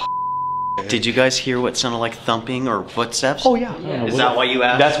 Did you guys hear what sounded like thumping or footsteps? Oh yeah. Is that why you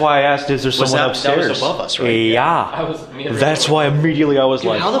asked? That's why I asked, is there someone upstairs? That was above us, right? Yeah. That's why immediately I was Dude,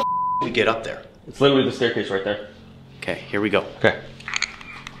 like... how the f did we get up there? It's literally the staircase right there. Okay, here we go. Okay.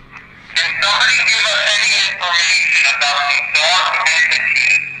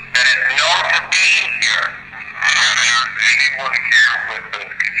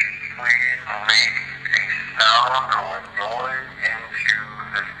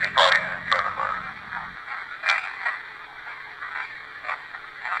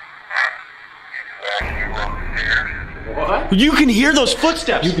 What? You can hear those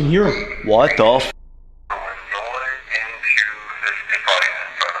footsteps. You can hear them. What the f?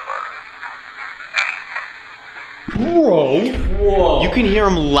 Bro. Whoa. You can hear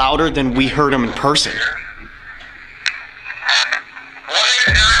them louder than we heard them in person.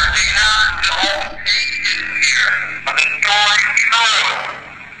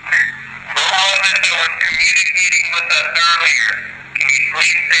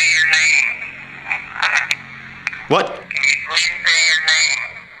 What? Can you please say your name?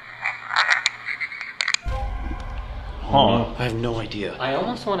 Huh. I have no idea. I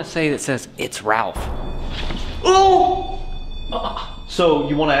almost want to say that says, it's Ralph. Oh! So,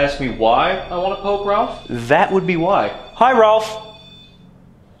 you want to ask me why I want to poke Ralph? That would be why. Hi, Ralph!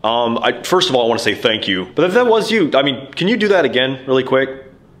 First of all, I want to say thank you. But if that was you, I mean, can you do that again, really quick?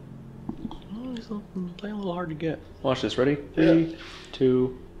 Oh, he's playing a little hard to get. Watch this, ready? 3,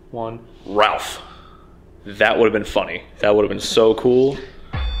 2, 1. Ralph. That would have been funny. That would have been so cool.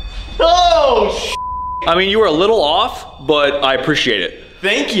 Oh, sh**. I mean, you were a little off, but I appreciate it.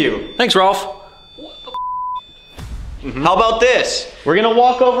 Thank you. Thanks, Ralph. How about this? We're gonna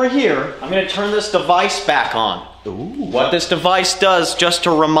walk over here. I'm gonna turn this device back on. Ooh. What this device does, just to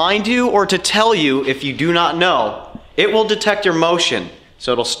remind you or to tell you if you do not know, it will detect your motion.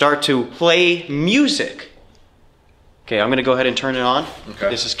 So it'll start to play music. Okay, I'm gonna go ahead and turn it on. Okay.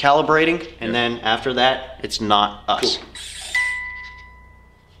 This is calibrating, and then after that, it's not us. Cool.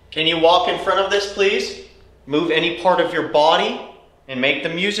 Can you walk in front of this, please? Move any part of your body and make the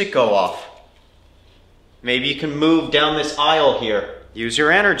music go off. Maybe you can move down this aisle here. Use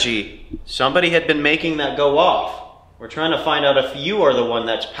your energy. Somebody had been making that go off. We're trying to find out if you are the one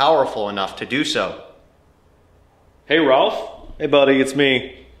that's powerful enough to do so. Hey, Ralph. Hey, buddy, it's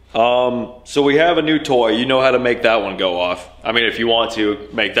me. So we have a new toy. You know how to make that one go off. I mean, if you want to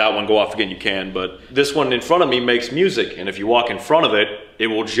make that one go off again, you can, but this one in front of me makes music, and if you walk in front of it, it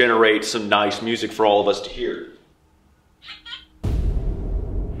will generate some nice music for all of us to hear. I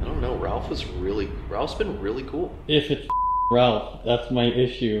don't know, Ralph's been really cool. If it's Ralph, that's my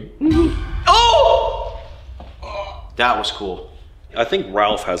issue. Oh! That was cool. I think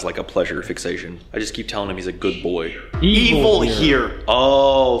Ralph has like a pleasure fixation. I just keep telling him he's a good boy. Evil here.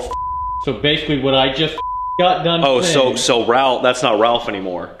 Oh, so basically what I just got done saying. so Ralph, that's not Ralph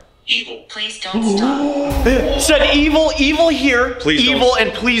anymore. Evil, please don't stop. Said evil here. Please evil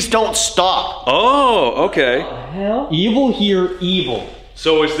and please don't stop. Oh, okay. Hell? Evil here, evil.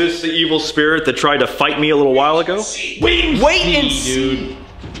 So is this the evil spirit that tried to fight me a little while ago? Wait and see. Dude.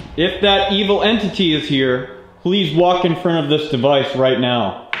 If that evil entity is here, please walk in front of this device right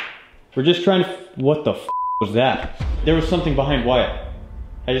now. We're just trying to... What the f was that? There was something behind Wyatt.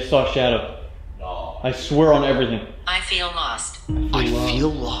 I just saw a shadow. No. I swear on everything. I feel lost. I feel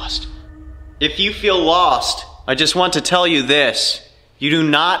lost. If you feel lost, I just want to tell you this. You do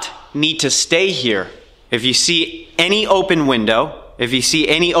not need to stay here. If you see any open window, if you see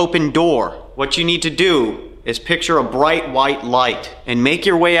any open door, what you need to do is picture a bright white light and make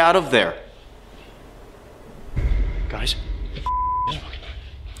your way out of there. Guys?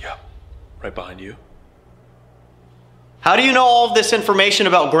 Yeah, right behind you. How do you know all of this information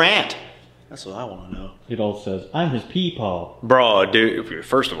about Grant? That's what I want to know. It all says, I'm his peepaw. Bro, dude,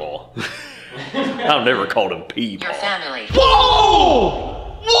 first of all, I've never called him P-Paw. Your family.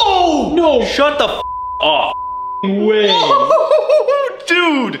 Whoa! Whoa! No! Shut the f off. Way.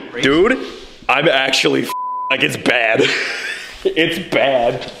 Dude, I'm actually like, it's bad. It's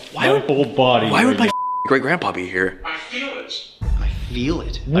bad. Why would full body? Why would my great grandpa be here? I feel it. I feel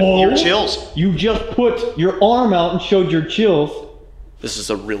it. Whoa. I feel chills. You just put your arm out and showed your chills. This is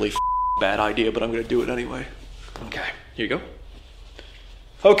a really bad idea, but I'm gonna do it anyway. Okay, here you go.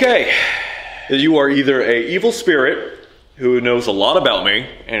 Okay, you are either a evil spirit who knows a lot about me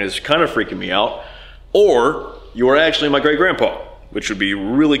and is kind of freaking me out, or you are actually my great grandpa, which would be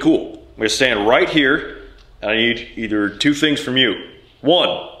really cool. I'm gonna stand right here, and I need either two things from you.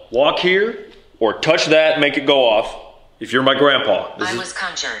 One, walk here, or touch that and make it go off if you're my grandpa. I was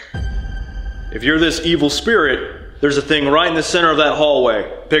conjured. If you're this evil spirit, there's a thing right in the center of that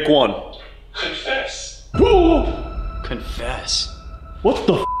hallway. Pick one. Confess. Confess. What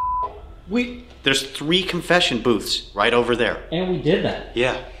the f? There's 3 confession booths right over there. And we did that.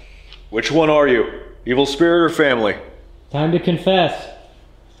 Yeah. Which one are you? Evil spirit or family? Time to confess.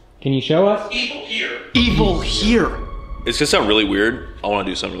 Can you show us? Evil here. Evil here. It's gonna sound really weird. I wanna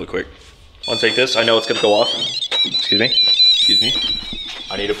do something really quick. I wanna take this. I know it's gonna go off. Excuse me. Excuse me.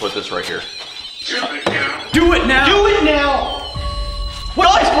 I need to put this right here. Do it now. Do it now. Do it now.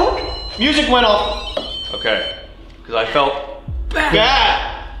 What? Guys, music went off. Okay. Because I felt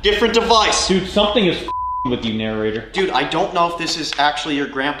bad. Different device. Dude, something is with you, narrator. Dude, I don't know if this is actually your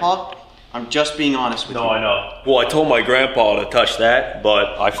grandpa. I'm just being honest with you. No, I know. Well, I told my grandpa to touch that,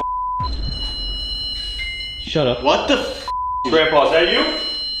 but I Shut up. What the f? Grandpa, is that you?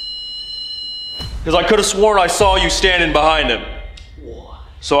 Because I could have sworn I saw you standing behind him. What?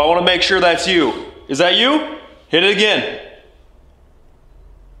 So I want to make sure that's you. Is that you? Hit it again.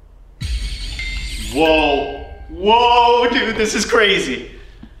 Whoa. Whoa, dude, this is crazy.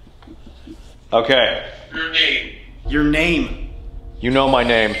 Okay. Your name. Your name. You know my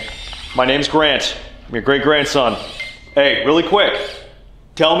name. My name's Grant. I'm your great-grandson. Hey, really quick.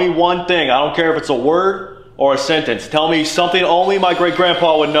 Tell me one thing. I don't care if it's a word or a sentence. Tell me something only my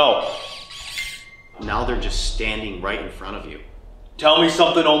great-grandpa would know. Now they're just standing right in front of you. Tell me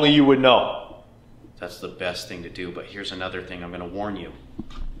something only you would know. That's the best thing to do, but here's another thing I'm gonna warn you.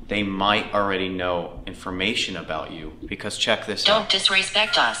 They might already know information about you, because check this out. Don't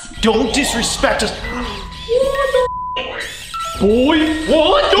disrespect us. Don't disrespect us! Boy,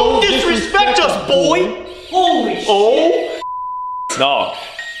 what? Don't disrespect us, boy! Holy shit! No,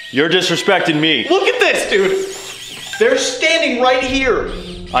 you're disrespecting me. Look at this, dude! They're standing right here.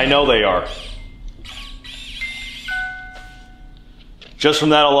 I know they are. Just from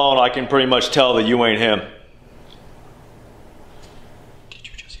that alone, I can pretty much tell that you ain't him. Did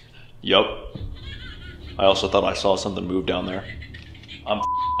you just hear that? Yup. I also thought I saw something move down there. I'm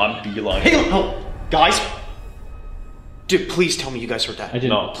beelining. Hey, no, guys! Dude, please tell me you guys heard that. I didn't.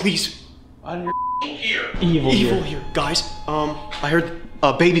 No. Please. Evil Evil here. Guys, I heard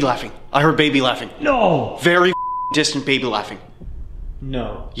baby laughing. I heard baby laughing. No. Very distant baby laughing.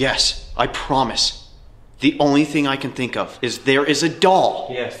 No. Yes, I promise. The only thing I can think of is there is a doll.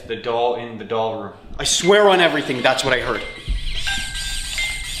 Yes, the doll in the doll room. I swear on everything, that's what I heard.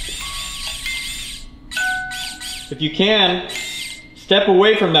 If you can, step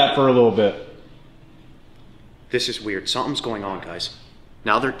away from that for a little bit. This is weird. Something's going on, guys.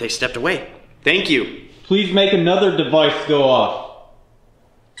 Now they stepped away. Thank you. Please make another device go off.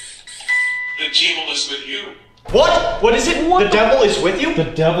 The devil is with you. What? What is it? The devil is with you? The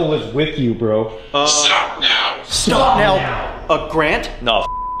devil is with you, bro. Stop now. Stop now. Grant? No,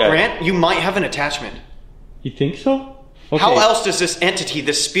 Grant, you might have an attachment. You think so? Okay. How else does this entity,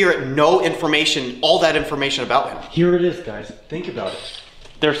 this spirit, know information, all that information about him? Here it is, guys. Think about it.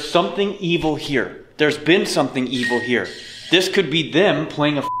 There's something evil here. There's been something evil here. This could be them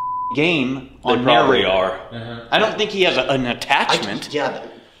playing a game on They probably narrator. are. I don't think he has an attachment. Yeah.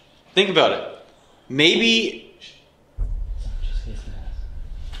 Think about it. Maybe... You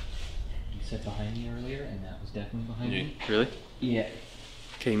said behind me earlier, and that was definitely behind me. Really? Yeah.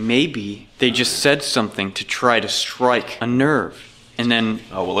 Okay, maybe they just said something to try to strike a nerve. And then...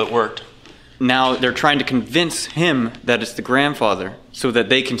 Oh, well, it worked. Now they're trying to convince him that it's the grandfather so that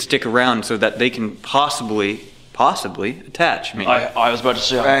they can stick around, so that they can possibly attach. I was about to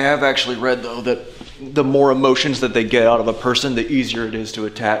say, I have actually read, though, that the more emotions that they get out of a person, the easier it is to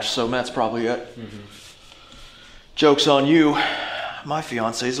attach. So that's probably it. Mm-hmm. Joke's on you. My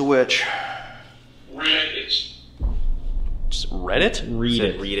fiance's a witch. Read it. Just read it? Read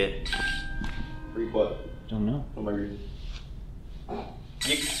it. Read it. Read what? Don't know. What am I reading?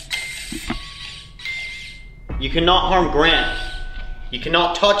 You cannot harm Grant. You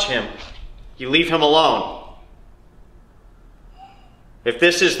cannot touch him. You leave him alone. If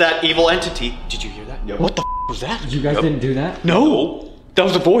this is that evil entity, did you hear that? Yep. What the was that? You guys didn't do that? No, that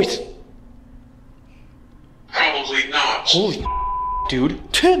was a voice. Probably not. Holy dude.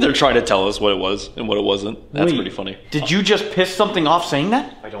 They're trying to tell us what it was and what it wasn't. That's pretty funny. Did you just piss something off saying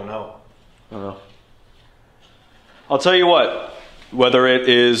that? I don't know. I don't know. I'll tell you what, whether it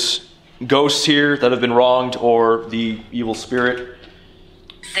is ghosts here that have been wronged or the evil spirit.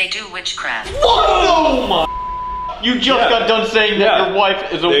 They do witchcraft. Oh my! You just got done saying that your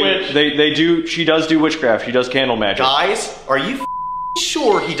wife is a witch. They do. She does do witchcraft. She does candle magic. Guys, are you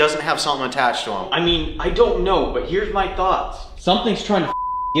sure he doesn't have something attached to him? I mean, I don't know, but here's my thoughts. Something's trying to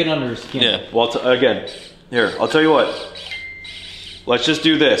get under his skin. Yeah. Well, again, here, I'll tell you what. Let's just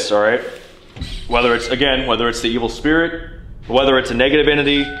do this, all right? Whether it's the evil spirit, whether it's a negative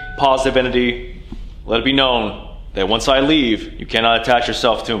entity, positive entity, let it be known that once I leave, you cannot attach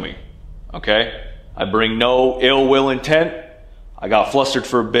yourself to me. Okay? I bring no ill will intent. I got flustered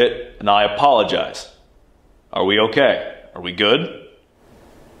for a bit, and I apologize. Are we okay? Are we good?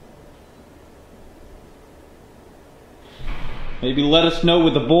 Maybe let us know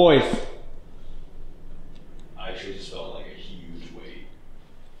with the boys. I actually just felt like a huge weight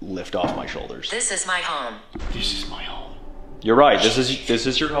lift off my shoulders. This is my home. This is my home. You're right. This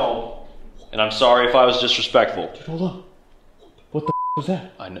is your home, and I'm sorry if I was disrespectful. Dude, hold on. What the was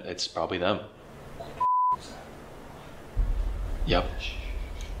that? I know, it's probably them. Yep.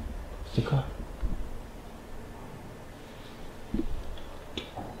 The car.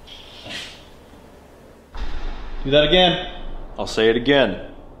 Do that again. I'll say it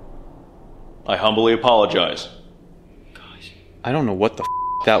again. I humbly apologize. Guys, I don't know what the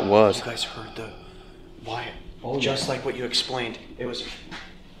that was. you guys heard the Wyatt. Just like what you explained. It was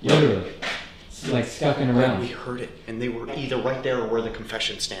Literally. It's like scuffing around. We heard it, and they were either right there or where the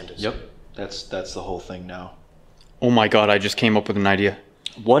confession stand is. Yep. That's the whole thing now. Oh my god, I just came up with an idea.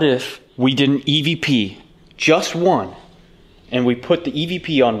 What if we did an EVP, just one, and we put the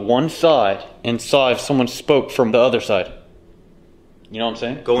EVP on one side and saw if someone spoke from the other side? You know what I'm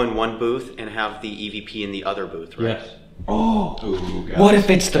saying? Go in one booth and have the EVP in the other booth, right? Yes. Oh, Ooh, guys. what if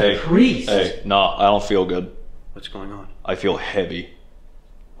it's the priest? Hey, no, I don't feel good. What's going on? I feel heavy.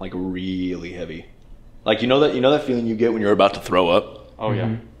 Like really heavy. Like you know that feeling you get when you're about to throw up? Oh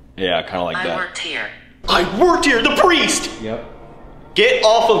yeah. Yeah, kinda like that. I worked here. I worked here, the priest! Yep. Get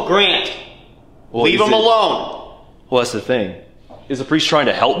off of Grant! Well, Leave him alone! Well, that's the thing. Is the priest trying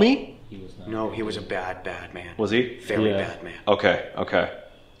to help me? No, he was a bad man. Was he? Very bad man. Okay.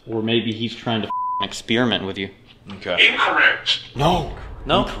 Or maybe he's trying to experiment with you. Okay. Incorrect. No.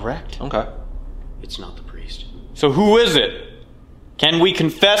 No? Incorrect. Okay. It's not the priest. So who is it? Can we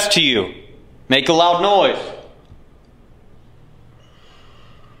confess to you? Make a loud noise.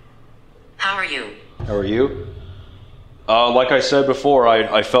 How are you? How are you? Like I said before,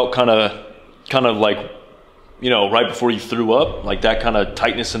 I felt kind of like, you know, right before you threw up, like that kind of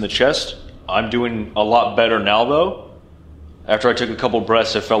tightness in the chest. I'm doing a lot better now, though. After I took a couple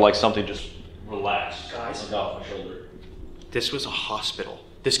breaths, it felt like something just relaxed. Guys, off my shoulder. This was a hospital.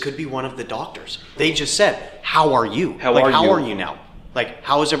 This could be one of the doctors. They just said, "How are you? How are you now? Like,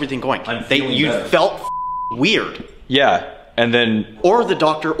 how is everything going?" I'm feeling you better. felt weird. Yeah, and then Or the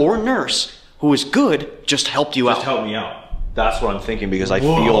doctor or nurse who was good just helped you out. just help me out. That's what I'm thinking because I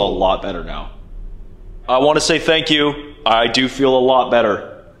feel a lot better now. I want to say thank you. I do feel a lot better.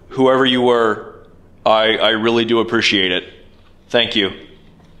 Whoever you were, I really do appreciate it. Thank you.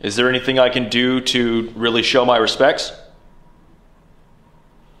 Is there anything I can do to really show my respects?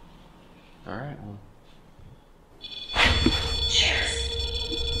 All right.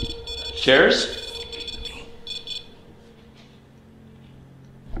 Chairs?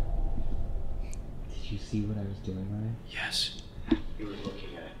 Did you see what I was doing, Ryan? Yes. You were looking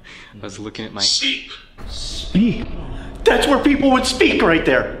at it. I was looking at my... Speak. Speak. That's where people would speak right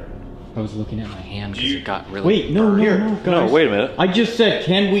there. I was looking at my hand because it got really... Wait, no, guys. No, wait a minute. I just said,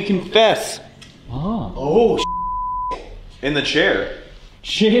 can we confess? Oh. Oh, In the chair.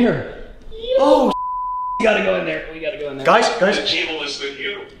 Chair. oh, We gotta go in there. We gotta go in there. guys, The devil is with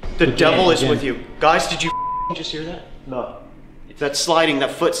you. the devil is again. with you. Guys, did you just hear that? No. That sliding,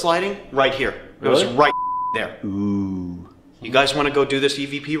 that foot sliding, right here. It was Really? right there. Ooh. You guys want to go do this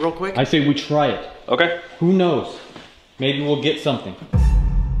EVP real quick? I say we try it. Okay. Who knows? Maybe we'll get something.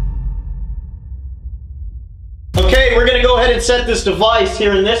 Okay, we're gonna go ahead and set this device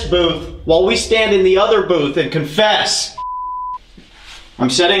here in this booth while we stand in the other booth and confess. I'm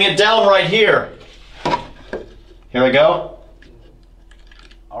setting it down right here. Here we go.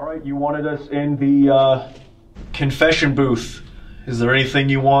 All right, you wanted us in the confession booth. Is there anything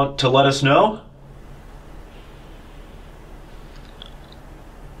you want to let us know?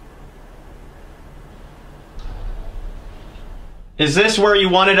 Is this where you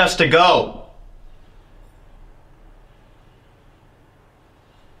wanted us to go?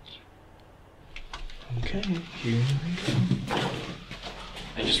 Okay, here we go.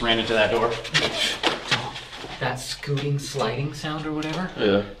 I just ran into that door. That scooting, sliding sound or whatever?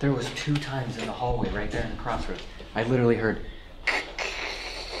 Yeah. There was 2 times in the hallway right there in the crossroads. I literally heard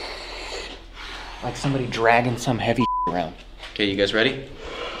like somebody dragging some heavy around. Okay, you guys ready?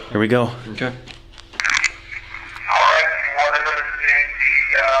 Here we go. Okay.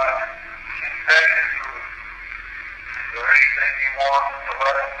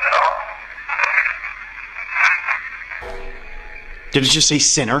 Did it just say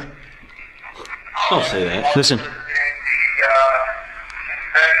sinner? Don't say that. Listen.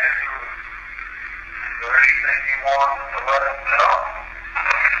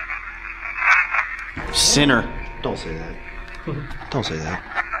 Sinner. Don't say that. Don't say that.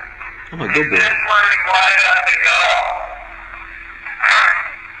 I'm a good boy.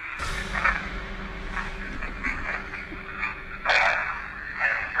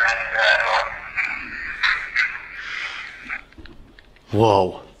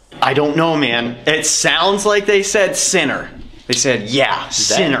 Whoa. I don't know, man. It sounds like they said sinner. They said, yeah,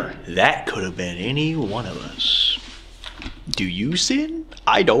 sinner. That could have been any one of us. Do you sin?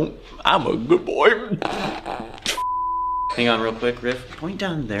 I don't. I'm a good boy. Hang on real quick, Riff. Point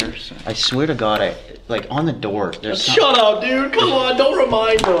down there. I swear to God, like on the door. There's Shut up, dude. Come on, don't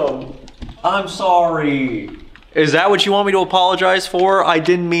remind them. I'm sorry. Is that what you want me to apologize for? I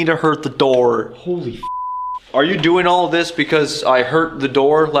didn't mean to hurt the door. Holy f. Are you doing all of this because I hurt the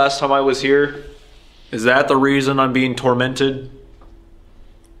door last time I was here? Is that the reason I'm being tormented?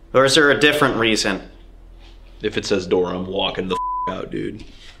 Or is there a different reason? If it says door, I'm walking the out, dude.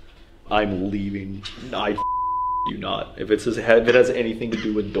 I'm leaving. I you not. If it says if it has anything to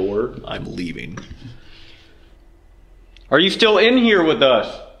do with door, I'm leaving. Are you still in here with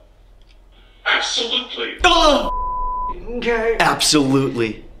us? Absolutely. Okay.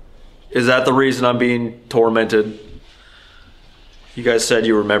 Absolutely. Is that the reason I'm being tormented? You guys said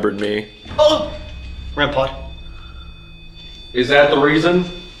you remembered me. Oh! Rampod. Is that the reason?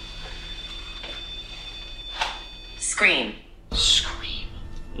 Scream. Scream.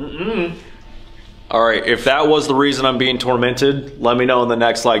 Mm-mm. Alright, if that was the reason I'm being tormented, let me know in the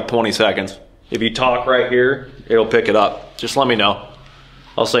next like 20 seconds. If you talk right here, it'll pick it up. Just let me know.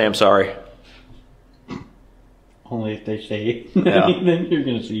 I'll say I'm sorry. Only if they say it. Yeah. Then you're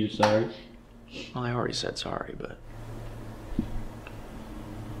gonna say you're sorry. Well, I already said sorry, but...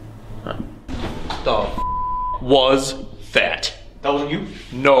 The was that? That wasn't you?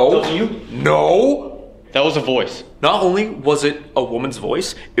 No. That wasn't you? No. That was a voice. Not only was it a woman's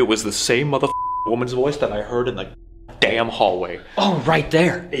voice, it was the same woman's voice that I heard in the damn hallway. Oh, right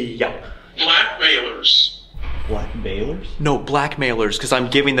there. Yeah. Blackmailers. Blackmailers? No, blackmailers, because I'm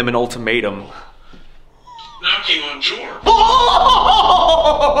giving them an ultimatum. Knocking on door. Oh!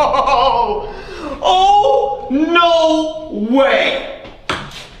 Oh! No way!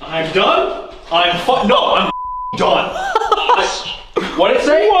 I'm done? No, I'm done. What did it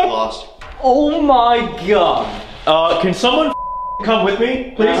say? Lost. Oh my god. Can someone come with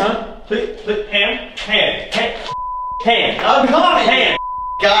me, please? Please, hand. I'm coming. Hand.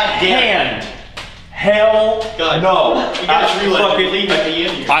 God damn. Hand. Hell God. no. You guys realize leave me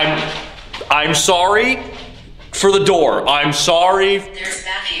in here. I'm sorry for the door. I'm sorry. There's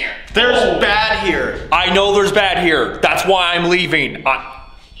bad here. There's bad here. I know there's bad here. That's why I'm leaving.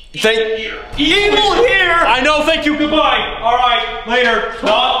 Evil here. I know. Thank you. Goodbye. All right. Later.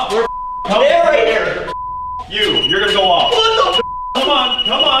 No, we're Narrator. You're gonna go off. What the? Come on.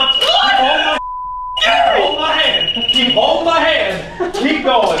 Keep holding my hand. Keep holding my hand. Keep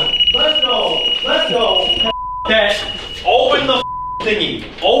going. Let's go. Okay. Open the thingy.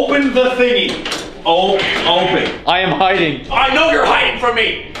 Open the thingy. Open. I am hiding. I know you're hiding from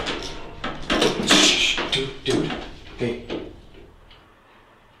me. Shh, dude. Okay.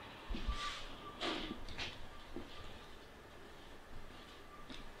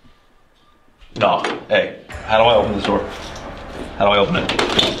 No. Hey, how do I open this door? How do I open it?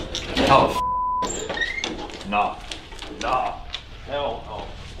 Oh. No.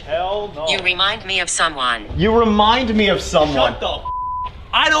 Hell no. You remind me of someone. You remind me of someone. Shut the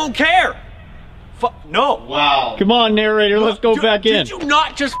I don't care. No. Wow. Come on, narrator, let's go back in. Did you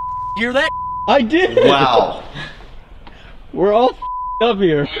not just hear that? I did. Wow. We're all up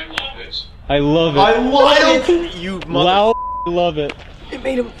here. I love it. I love it. You Loud love it. It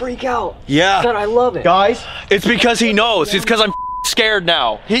made him freak out. Yeah. Said I love it. Guys, It's because he knows. It's because I'm scared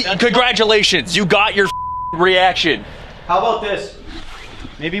now. Congratulations, you got your reaction. How about this?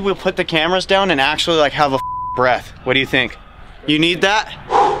 Maybe we'll put the cameras down and actually like have a breath. What do you think? You need that?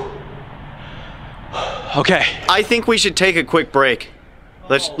 Okay. I think we should take a quick break.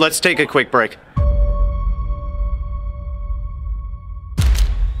 Let's take a quick break.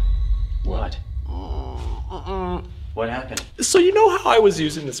 What? What happened? So you know how I was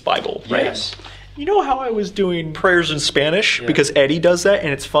using this Bible, right? Yes. You know how I was doing prayers in Spanish? Yeah. Because Eddie does that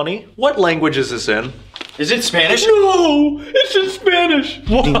and it's funny? What language is this in? Is it Spanish? No! It's in Spanish!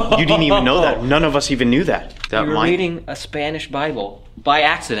 You didn't even know that. None of us even knew that. You were reading a Spanish Bible by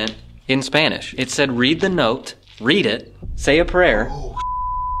accident in Spanish. It said read the note, read it, say a prayer. Oh,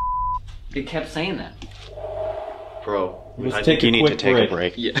 it kept saying that. Bro, I think you need to take a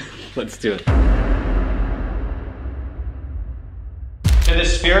break. Yeah, let's do it. To the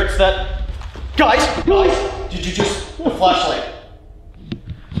spirits that... Guys, did you just... The flashlight.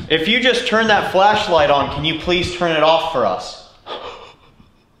 If you just turn that flashlight on, can you please turn it off for us?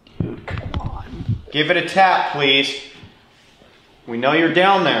 Dude, come on. Give it a tap, please. We know you're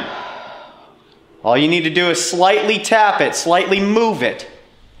down there. All you need to do is slightly tap it, slightly move it.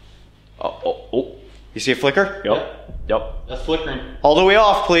 Oh. You see a flicker? Yep. That's flickering. All the way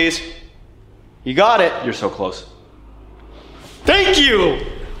off, please. You got it. You're so close. Thank you!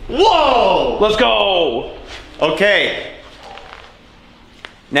 Whoa! Let's go! Okay.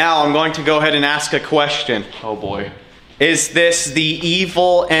 Now I'm going to go ahead and ask a question. Oh boy. Is this the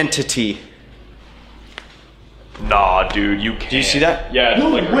evil entity? Nah, dude, you can't. Do you see that? Yeah, it's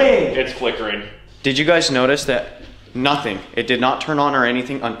no flickering. Way. It's flickering. Did you guys notice that nothing, it did not turn on or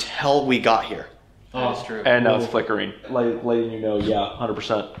anything until we got here? Oh, that's true. And now it's flickering. Letting you know, yeah,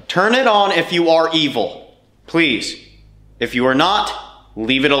 100%. Turn it on if you are evil. Please. If you are not,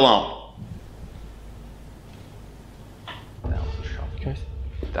 leave it alone. That was a shuffle. Okay.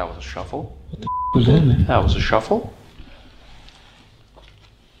 That was a shuffle. What the was in there? That was a shuffle.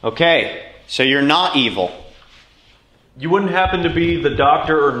 Okay, so you're not evil. You wouldn't happen to be the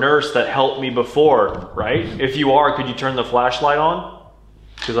doctor or nurse that helped me before, right? If you are, could you turn the flashlight on?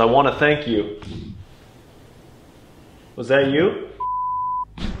 Because I want to thank you. Was that you?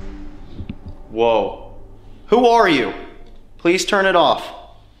 Whoa. Who are you? Please turn it off.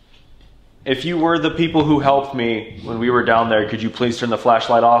 If you were the people who helped me when we were down there, could you please turn the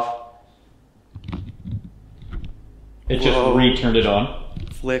flashlight off? It just re-turned it on.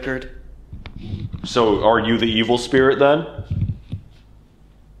 Flickered. So are you the evil spirit then?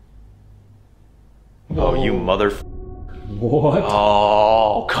 Whoa. Oh, you mother... What?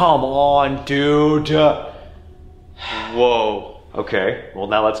 Oh, come on, dude. Whoa. Okay, well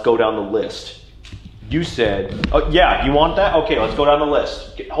now let's go down the list. You said, oh yeah, you want that? Okay, let's go down the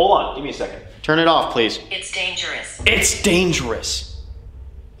list. Hold on, give me a second. Turn it off, please. It's dangerous. It's dangerous.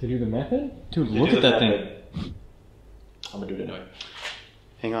 To do the method? Dude, look at that thing. I'm gonna do it anyway.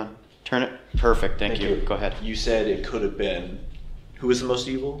 Hang on. Turn it. Perfect, thank you. Go ahead. You said it could have been, who was the most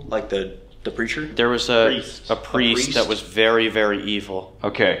evil? Like the preacher? There was a priest that was very, very evil.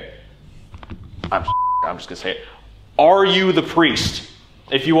 Okay. I'm just gonna say it. Are you the priest?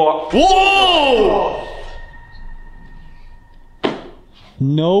 If you are... Whoa!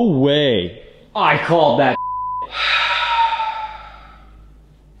 No way. I called that.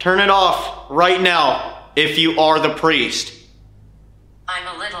 Turn it off right now if you are the priest. I'm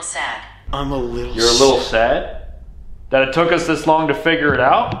a little sad. I'm a little You're a little sad? That it took us this long to figure it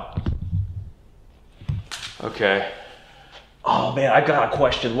out? Okay. Oh man, I got a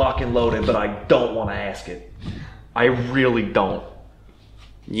question locked and loaded, but I don't want to ask it. I really don't.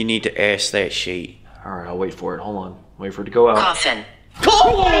 You need to ask that shit. Alright, I'll wait for it. Hold on. Wait for it to go out. Coffin.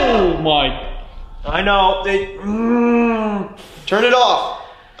 Oh my. I know. Turn it off,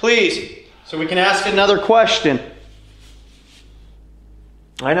 please, so we can ask another question.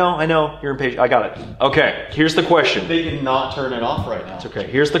 I know. You're impatient. I got it. Okay, here's the question. They did not turn it off right now. It's okay.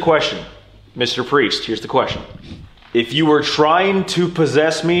 Here's the question. Mr. Priest, here's the question. If you were trying to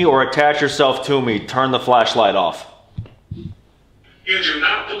possess me or attach yourself to me, turn the flashlight off. You do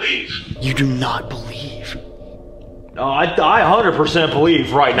not believe. You do not believe. No, I 100%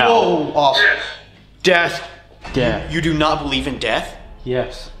 believe right now. Whoa, off. Death. Death. You do not believe in death?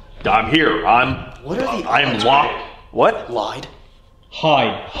 Yes. I'm here. What are the I'm odds? locked. What? Lied.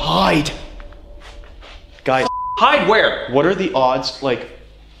 Hide. Hide. Guys. Hide where? What are the odds? Like,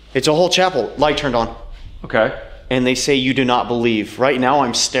 it's a whole chapel. Light turned on. Okay. And they say you do not believe. Right now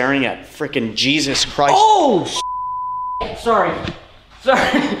I'm staring at frickin' Jesus Christ. Oh, sorry.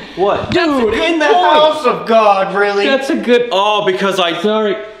 What? Dude, in the house of God, really? That's a good... Oh, because I...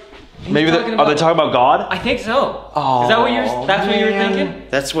 Sorry. Maybe are they talking about God? I think so. Oh, is that what that's what you were thinking?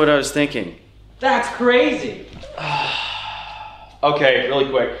 That's what I was thinking. That's crazy. Okay, really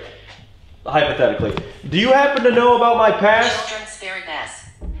quick. Hypothetically, do you happen to know about my past? Children's spirits.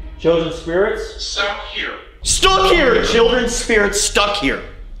 Children's spirits? Stuck here. Stuck here! Children's spirits stuck here.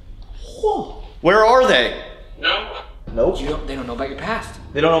 Where are they? No. Nope. They don't know about your past.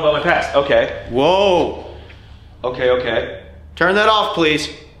 They don't know about my past. Okay. Whoa. Okay. Turn that off, please.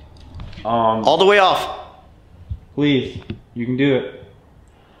 All the way off. Please, you can do it.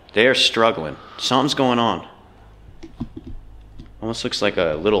 They are struggling. Something's going on. Almost looks like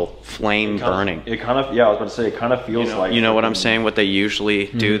a little flame burning. It kind of, yeah, I was about to say, it kind of feels like... You know what I'm saying? What they usually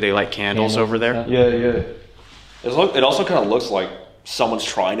do? They light candles over there? Yeah. It also kind of looks like someone's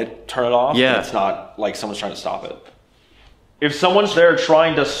trying to turn it off. Yeah. It's not like someone's trying to stop it. If someone's there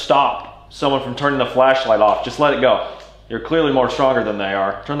trying to stop someone from turning the flashlight off, just let it go. You're clearly more stronger than they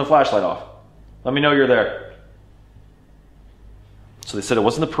are. Turn the flashlight off. Let me know you're there. So they said it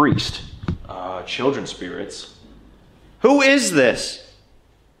wasn't the priest. Children's spirits. Who is this?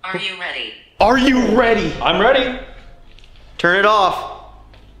 Are you ready? Are you ready? I'm ready. Turn it off.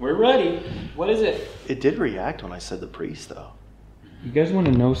 We're ready. What is it? It did react when I said the priest, though. You guys want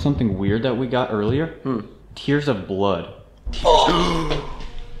to know something weird that we got earlier? Tears of blood.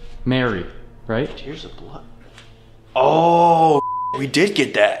 Mary, right? Tears of blood. Oh, we did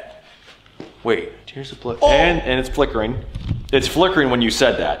get that. Wait, Tears of blood. and it's flickering. It's flickering when you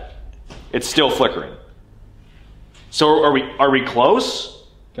said that. It's still flickering. So are we close?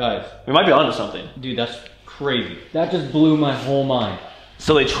 Guys. We might be onto something. Dude, that's crazy. That just blew my whole mind.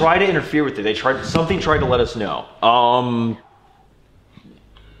 So they tried to interfere with it. Something tried to let us know.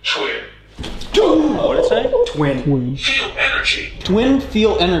 Twin. What did it say? Twin. Feel energy. Twin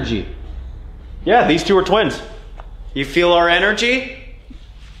feel energy. Yeah, these two are twins. You feel our energy?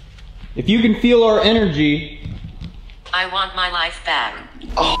 If you can feel our energy... I want my life back.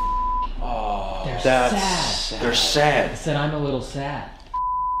 They're sad. I said I'm a little sad.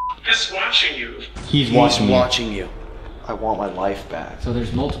 He's watching you. He's watching you. I want my life back. So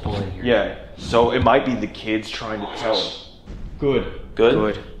there's multiple in here. Yeah, so it might be the kids trying to tell us. Good.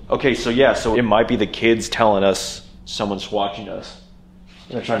 Good? Okay, so yeah, so it might be the kids telling us someone's watching us.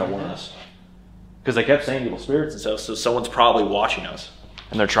 They're trying to warn us. Because they kept saying evil spirits and stuff, so someone's probably watching us.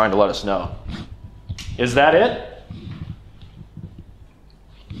 And they're trying to let us know. Is that it?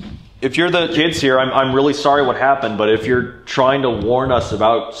 If you're the kids here, I'm really sorry what happened, but if you're trying to warn us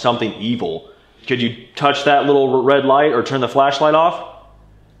about something evil, could you touch that little red light or turn the flashlight off?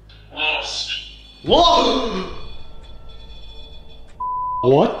 Lost. Whoa!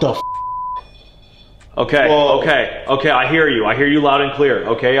 What the f? Okay, Whoa. okay, I hear you. I hear you loud and clear.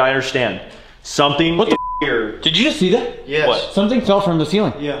 Okay, I understand. Something What the here. Did you just see that? Yes. What? Something fell from the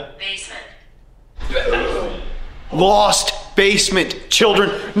ceiling. Yeah. Basement. Lost basement.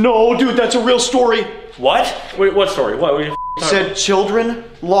 Children. No, dude, that's a real story. What? Wait, what story? What were you Said children,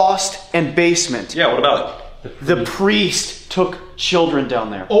 lost, and basement. Yeah, what about it? The priest took children down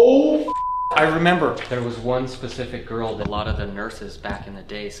there. Oh, I remember. There was one specific girl that a lot of the nurses back in the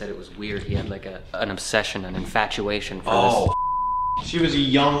day said it was weird. He had like an obsession, an infatuation for this. She was a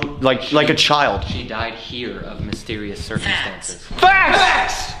young, like a child. She died here of mysterious circumstances.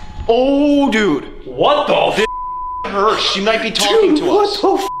 Facts! Oh, dude. What the f? Her. She might be talking to us.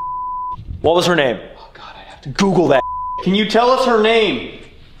 What the f? What was her name? Oh, God, I'd have to Google that. Can you tell us her name?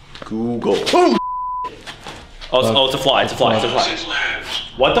 Google. Oh, it's a fly. It's a fly. It's a fly.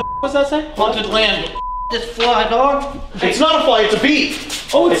 What the f was that say? Haunted land. This fly, dog. It's not a fly, it's a bee.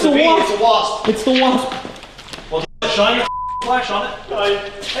 oh, it's the a bee, wasp. it's a wasp. It's the wasp. Well, shine your flash on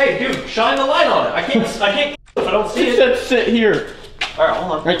it. Hey, dude, shine the light on it. I can't if I don't see It it. said sit here. All right,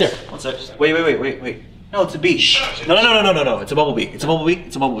 hold on. Right there. One sec. Wait. No, it's a bee. No. It's a bumblebee. It's a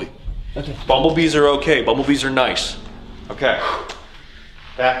bumblebee. Okay. Bumblebees are okay. Bumblebees are nice. Okay.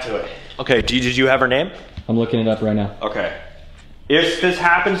 Back to it. Okay, did you have her name? I'm looking it up right now. Okay. If this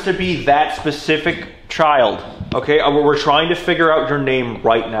happens to be that specific child, okay, we're trying to figure out your name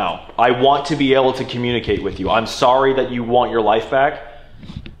right now. I want to be able to communicate with you. I'm sorry that you want your life back.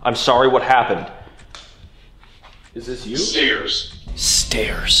 I'm sorry what happened. Is this you? Stairs.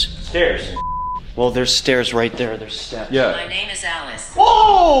 Stairs. Well, there's stairs right there. There's steps. Yeah. My name is Alice.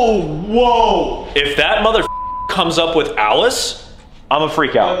 Whoa! If that mother comes up with Alice, I'm a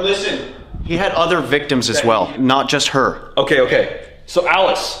freak out. Listen. He had other victims as well, not just her. Okay. So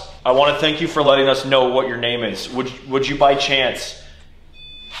Alice, I want to thank you for letting us know what your name is. Would you by chance...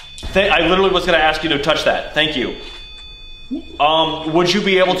 I literally was going to ask you to touch that. Thank you. Would you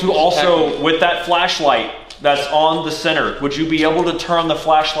be able to also, with that flashlight, that's on the center. Would you be able to turn the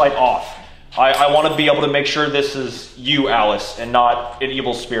flashlight off? I want to be able to make sure this is you, Alice, and not an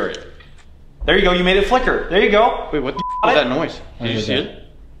evil spirit. There you go, you made it flicker. There you go. Wait, what the was that noise? Did you see it?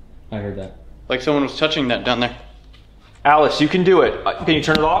 I heard that. Like someone was touching that down there. Alice, you can do it. Can you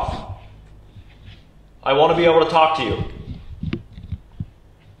turn it off? I want to be able to talk to you.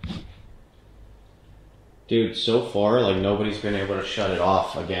 Dude, so far, like, nobody's been able to shut it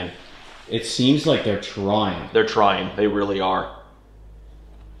off again. It seems like they're trying. They're trying. They really are.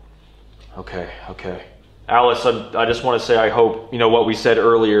 Okay. Alice, I just want to say I hope, what we said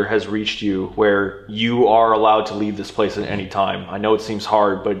earlier has reached you, where you are allowed to leave this place at any time. I know it seems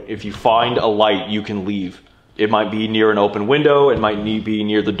hard, but if you find a light, you can leave. It might be near an open window, it might be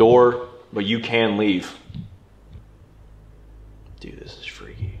near the door, but you can leave. Dude, this is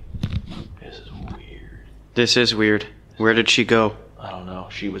freaky. This is weird. This is weird. Where did she go? I don't know.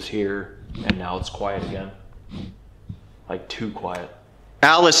 She was here, and now it's quiet again. Like, too quiet.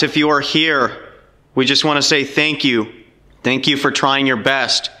 Alice, if you are here, we just want to say thank you. Thank you for trying your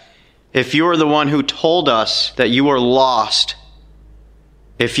best. If you are the one who told us that you were lost,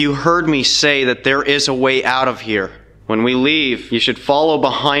 if you heard me say that there is a way out of here, when we leave, you should follow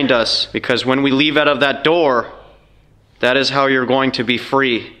behind us, because when we leave out of that door, that is how you're going to be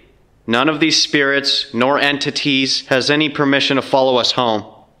free. None of these spirits nor entities has any permission to follow us home.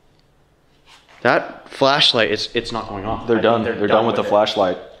 That flashlight, it's not going off. They're done. They're done with the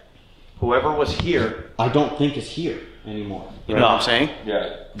flashlight. Whoever was here, I don't think is here anymore. You know what I'm saying?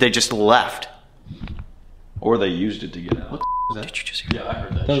 Yeah. They just left. Or they used it to get out. What the was that? Did you just hear that? Yeah, I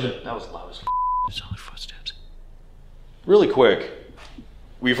heard that shit. That was loud as It sounded like footsteps. Really quick.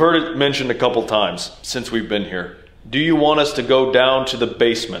 We've heard it mentioned a couple times since we've been here. Do you want us to go down to the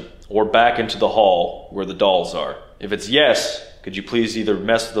basement or back into the hall where the dolls are? If it's yes, could you please either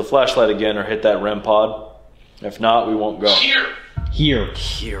mess with the flashlight again or hit that REM pod? If not, we won't go. Here.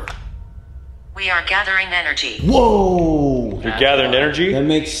 We are gathering energy. Whoa! You're gathering energy? That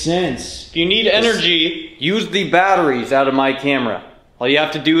makes sense. If you need energy, use the batteries out of my camera. All you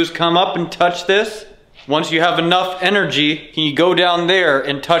have to do is come up and touch this. Once you have enough energy, can you go down there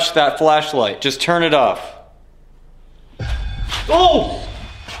and touch that flashlight? Just turn it off. Oh!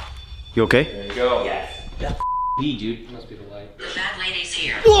 You okay? There you go. Yes. Me, dude. Must be the light. The bad lady's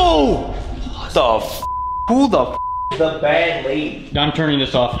here. Whoa! Who the the bad lady? I'm turning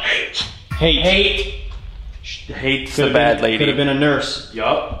this off. Hate. Hates the bad lady. Could have been a nurse.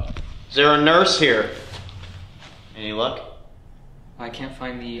 Yup. Is there a nurse here? Any luck? I can't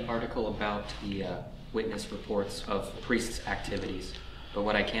find the article about the witness reports of priests' activities, but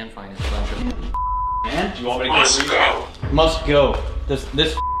what I can find is a bunch of... Man, do you want me to go? Must go. This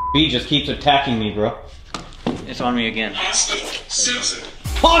bee just keeps attacking me, bro. It's on me again. Hospital Susan.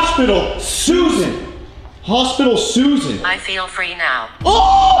 Hospital Susan! Hospital Susan! I feel free now.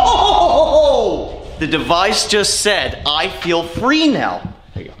 Oh! The device just said, I feel free now.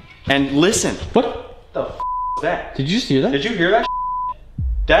 There you go. And listen. What the f was that? Did you just hear that? Did you hear that?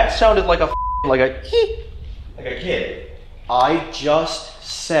 That sounded like a kid. I just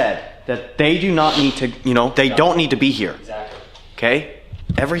said that they do not need to, they don't need to be here. Exactly. Okay?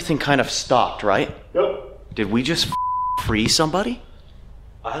 Everything kind of stopped, right? Yep. Did we just free somebody?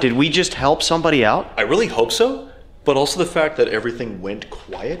 Did we just help somebody out? I really hope so, but also the fact that everything went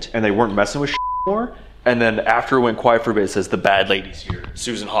quiet and they weren't messing with more. And then after it went quiet for a bit, it says the bad lady's here,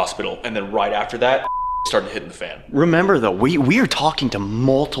 Susan Hospital, and then right after that, started hitting the fan. Remember though, we are talking to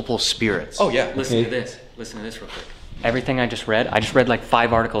multiple spirits. Oh yeah. Listen to this real quick. Everything I just read like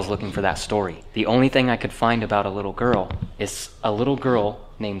 5 articles looking for that story. The only thing I could find about a little girl is a little girl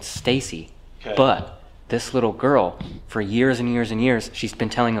named Stacy. Okay. But this little girl, for years and years and years, she's been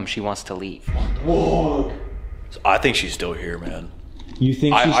telling them she wants to leave. Whoa. I think she's still here, man. You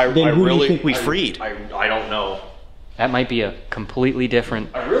think she's... Then who do you think we freed? I don't know. That might be a completely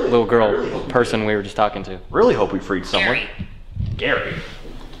different little girl person we were just talking to. Really hope we freed someone. Gary.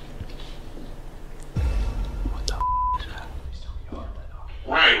 What the is that?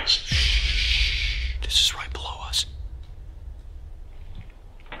 Right. Shh. This is right below us.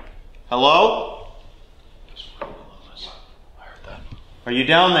 Hello? I heard that. Are you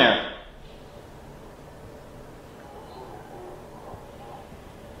down there?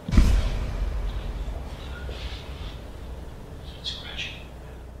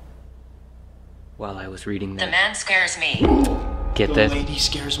 While I was reading The that, man scares me. get this. The lady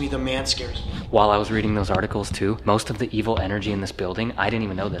scares me, the man scares me. While I was reading those articles too, most of the evil energy in this building, I didn't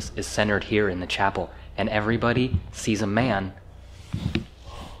even know this, is centered here in the chapel. And everybody sees a man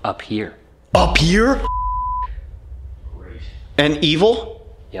up here. Up here? And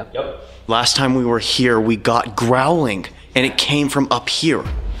evil? Yep. Last time we were here, we got growling, and it came from up here.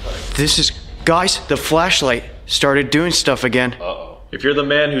 This is... Guys, the flashlight started doing stuff again. Uh-oh. If you're the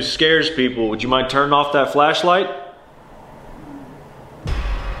man who scares people, would you mind turning off that flashlight?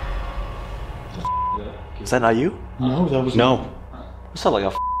 Is that not you? No, that was... No. It sounded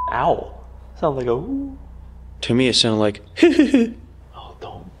like a owl. It sounded like a... Ooh. To me, it sounded like... Oh,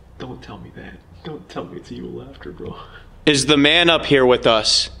 don't tell me that. Don't tell me it's evil laughter, bro. Is the man up here with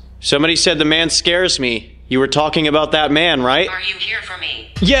us? Somebody said the man scares me. You were talking about that man, right? Are you here for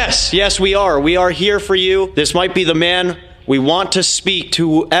me? Yes, we are. We are here for you. This might be the man. We want to speak to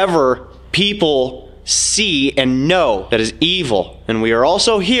whoever people see and know that is evil. And we are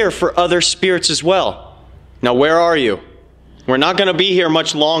also here for other spirits as well. Now, where are you? We're not going to be here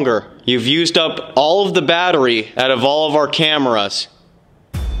much longer. You've used up all of the battery out of all of our cameras.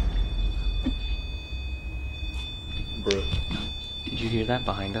 Did you hear that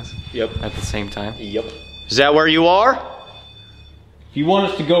behind us? Yep. At the same time? Yep. Is that where you are? If you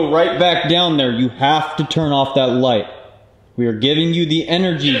want us to go right back down there, you have to turn off that light. We are giving you the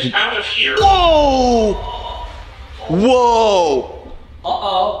energy to... Out of here! Whoa! Whoa!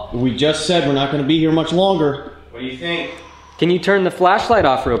 Uh-oh. We just said we're not going to be here much longer. What do you think? Can you turn the flashlight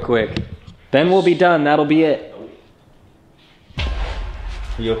off real quick? Then we'll be done. That'll be it.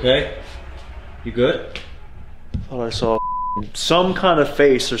 Are you okay? You good? I thought I saw some kind of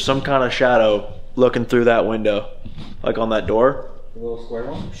face or some kind of shadow looking through that window. Like on that door. The little square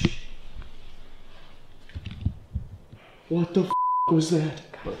one? What the was that?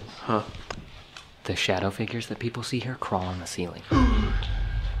 Huh. The shadow figures that people see here crawl on the ceiling.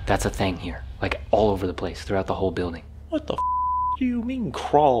 That's a thing here. Like all over the place, throughout the whole building. What the do you mean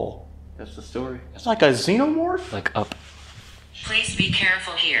crawl? That's the story. It's like a xenomorph? Like up. Please be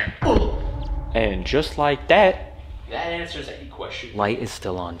careful here. And just like that, That answers any question. Light is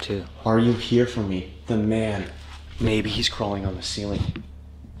still on too. Are you here for me? The man. Maybe he's crawling on the ceiling.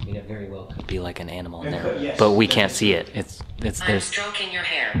 I mean, it very well could be like an animal in there, Yes. but we can't see it. It's I'm there's stroking your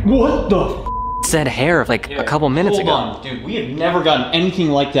hair. What the said hair like a couple minutes Hold ago. on, dude. We have never gotten anything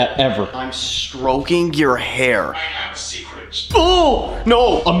like that ever. I'm stroking your hair. I have secrets. Oh!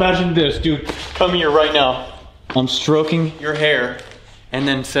 No! Imagine this, dude. Come here right now. I'm stroking your hair, and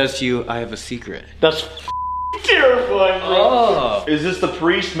then says to you, I have a secret. that's terrifying, bro. Oh. Is this the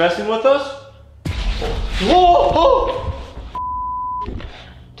priest messing with us? Whoa!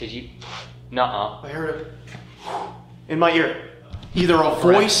 Did you? Nuh-uh. I heard it in my ear. Either a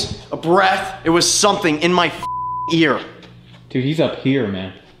voice, a breath, it was something in my ear. Dude, he's up here,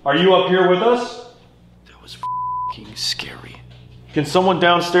 man. Are you up here with us? That was scary. Can someone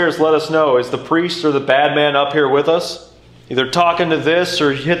downstairs let us know? Is the priest or the bad man up here with us? Either talking to this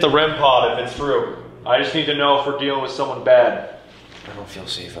or hit the REM pod if it's true. I just need to know if we're dealing with someone bad. I don't feel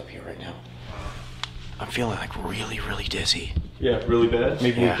safe up here right now. I'm feeling like really, really dizzy. Yeah, really bad?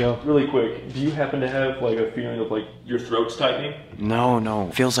 Maybe we go. Really quick, do you happen to have like a feeling of like your throat's tightening? No.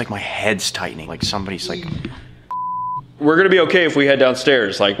 It feels like my head's tightening. Like somebody's like... We're gonna be okay if we head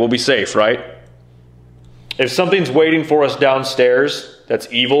downstairs. Like, we'll be safe, right? If something's waiting for us downstairs that's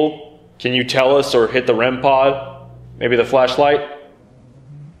evil, can you tell us or hit the REM pod? Maybe the flashlight?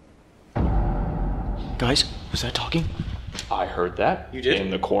 Guys, was that talking? I heard that. You did? In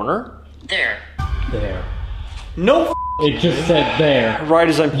the corner? There. There. No. It just said there. Right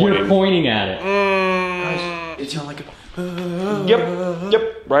as I'm pointing. You're pointing at it. Guys, it sounded like a...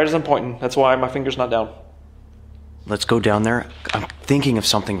 Yep. Right as I'm pointing. That's why my finger's not down. Let's go down there. I'm thinking of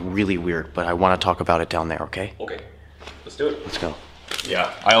something really weird, but I want to talk about it down there, okay? Okay. Let's do it. Let's go.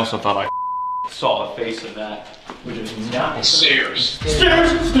 Yeah, I also thought I saw a face in that. Which is not Stairs.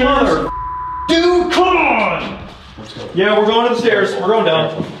 Stairs! Dude, come on! Let's go. Yeah, we're going to the stairs. We're going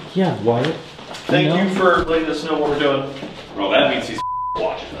down. Yeah, Wyatt. Thank you for letting us know what we're doing. Well, that means he's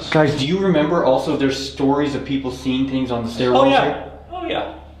watching us. Guys, do you remember also there's stories of people seeing things on the stairwell? Oh, yeah. Oh,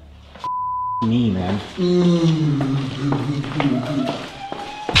 yeah. Me, man.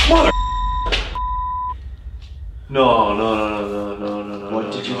 Mother. No.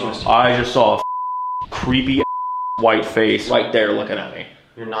 What did you just... I just saw a creepy white face right there looking at me.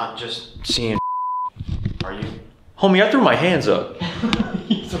 You're not just seeing... Are you? Homie, I threw my hands up.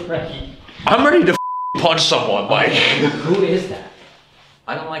 He's ready. I'm ready to punch someone, like. Who is that?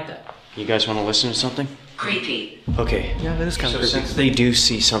 I don't like that. You guys want to listen to something? Creepy. Okay. Yeah, that is kind of creepy. Since they do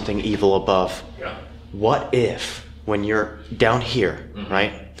see something evil above, what if, when you're down here,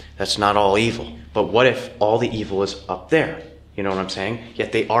 right, that's not all evil, but what if all the evil is up there? You know what I'm saying?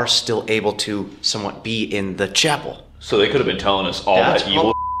 Yet they are still able to somewhat be in the chapel. So they could have been telling us all that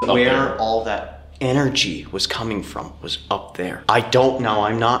evil up where there. all that energy was coming from was up there. I don't know.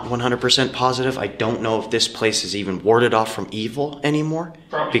 I'm not 100% positive. I don't know if this place is even warded off from evil anymore.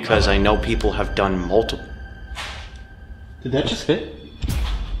 Because I know people have done multiple. Did that just fit?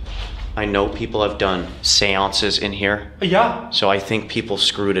 I know people have done seances in here. Yeah. So I think people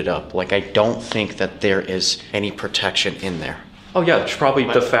screwed it up. Like, I don't think that there is any protection in there. Oh yeah, it's probably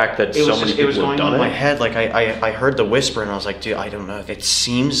the fact that so many people have done it. It was going on in my head. Like, I heard the whisper and I was like, dude, I don't know. It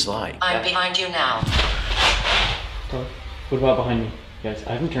seems like. I'm behind you now. What about behind me? Guys,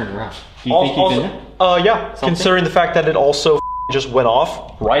 I haven't turned around. Do you think he's in there? Yeah. Something? Considering the fact that it also just went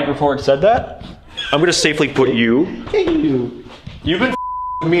off right before it said that, I'm gonna safely put you. You've been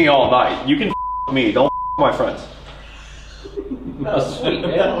me all night. You can me. Don't my friends. That's sweet,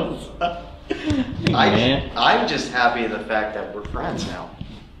 man. I'm just happy the fact that we're friends now.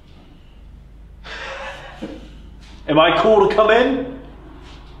 Am I cool to come in?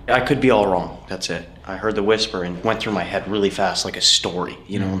 I could be all wrong. That's it. I heard the whisper and went through my head really fast like a story.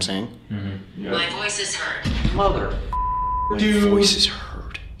 You know what I'm saying? Mm-hmm. My voice is heard. Mother. My voice is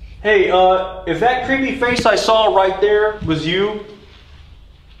heard. Hey, if that creepy face I saw right there was you,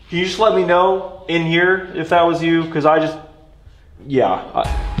 can you just let me know in here if that was you? Because I just... Yeah.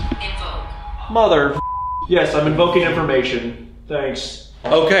 Mother. Yes, I'm invoking information. Thanks.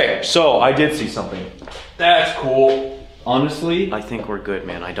 Okay, so I did see something. That's cool. Honestly, I think we're good,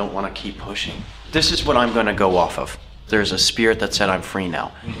 man. I don't want to keep pushing. This is what I'm going to go off of. There's a spirit that said I'm free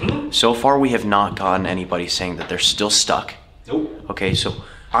now. So far, we have not gotten anybody saying that they're still stuck. Nope. Okay, so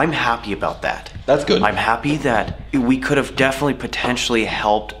I'm happy about that. That's good. I'm happy that we could have definitely potentially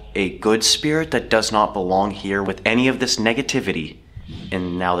helped a good spirit that does not belong here with any of this negativity,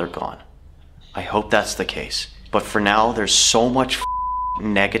 and now they're gone. I hope that's the case. But for now, there's so much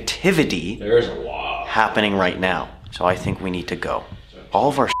negativity happening right now. So I think we need to go. All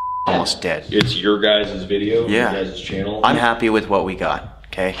of our almost dead. It's your guys' video, yeah. Your guys' channel. I'm happy with what we got,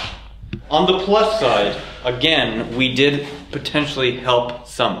 okay? On the plus side, again, we did potentially help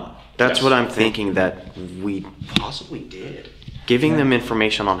someone. That's what I'm thinking that we possibly did. Giving them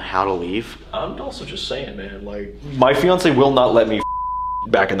information on how to leave. I'm also just saying, man, like, my fiance will not let me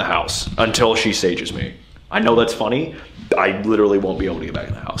back in the house until she sages me. I know that's funny. I literally won't be able to get back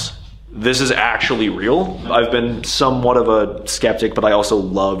in the house. This is actually real. I've been somewhat of a skeptic, but I also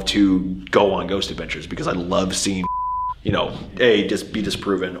love to go on ghost adventures because I love seeing, you know, A, just be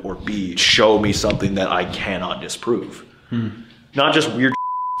disproven, or B, show me something that I cannot disprove. Not just weird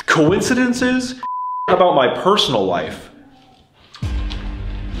coincidences about my personal life.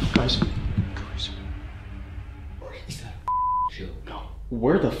 Guys.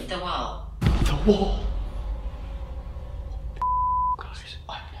 Where the wall. The wall. Guys,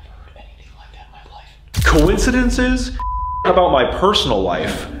 I've never heard anything like that in my life. Coincidences about my personal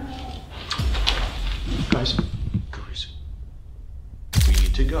life. Guys. We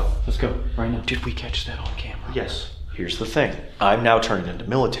need to go. Let's go, right now. Did we catch that on camera? Yes. Here's the thing. I'm now turning into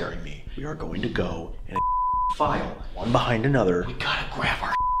military me. We are going to go in a file, one behind another. We gotta grab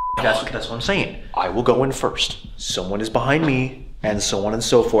our That's what I'm saying. I will go in first. Someone is behind me, and so on and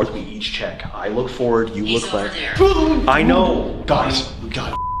so forth. We each check. I look forward, you look left. I know. Guys, we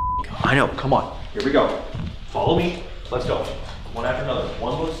got it. I know. Come on. Here we go. Follow me. Let's go. One after another.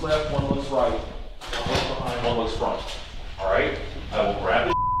 One looks left, one looks right. One looks behind, one looks front. Alright? I will grab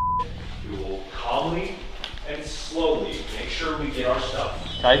the we will calmly and slowly make sure we get our stuff.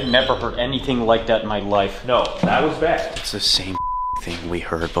 I've never heard anything like that in my life. No, that was bad. It's the same thing we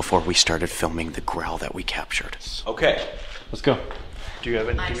heard before we started filming the growl that we captured. Okay. Let's go. Do you have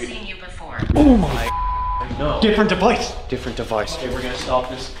any? I've seen you before. Oh my. No. Different device. Different device. Okay, we're gonna stop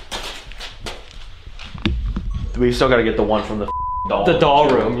this. We still gotta get the one from the doll. The doll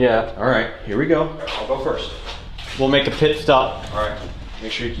room, yeah. Alright, here we go. I'll go first. We'll make a pit stop. Alright.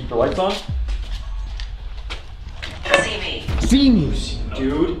 Make sure you keep your lights on. See me. See me.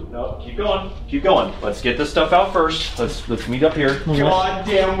 Dude, no, keep going. Keep going. Let's get this stuff out first. Let's meet up here. God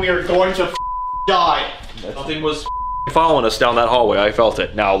damn, we are going to die. Something was following us down that hallway. I felt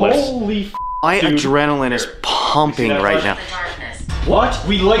it. Now let's. Holy my adrenaline is pumping right now. What?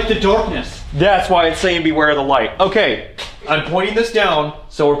 We like the darkness. That's why it's saying beware of the light. Okay, I'm pointing this down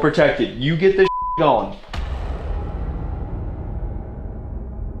so we're protected. You get this going.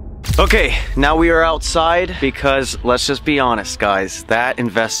 Okay, now we are outside because let's just be honest, guys. That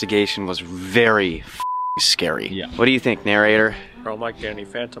investigation was very scary. Yeah. What do you think, narrator? I don't like Danny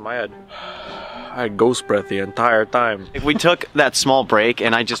Phantom. I had ghost breath the entire time. We took that small break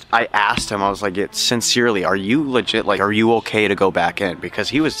and I asked him, I was like, sincerely, are you legit, like, are you okay to go back in? Because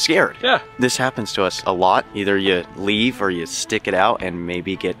he was scared. Yeah. This happens to us a lot. Either you leave or you stick it out and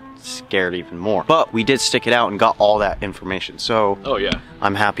maybe get scared even more. But we did stick it out and got all that information, so oh yeah,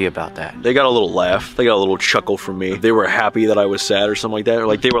 I'm happy about that. They got a little laugh. They got a little chuckle from me. They were happy that I was sad or something like that, or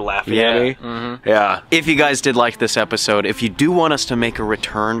like they were laughing at me. Yeah. If you guys did like this episode, if you do want us to make a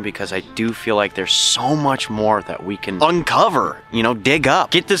return, because I do feel like there's so much more that we can uncover, you know, dig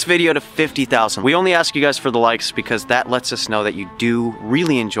up. Get this video to 50,000. We only ask you guys for the likes because that lets us know that you do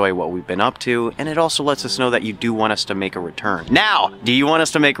really enjoy what we've been up to, and it also lets us know that you do want us to make a return. Now, do you want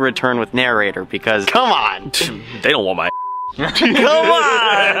us to make a return with Narrator? Because, come on! They don't want my Come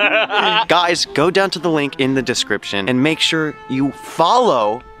on! Guys, go down to the link in the description and make sure you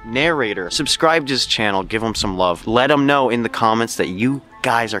follow Narrator. Subscribe to his channel, give him some love. Let him know in the comments that you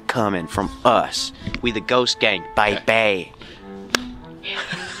guys are coming from us. We the Ghost Gang. Bye-bye.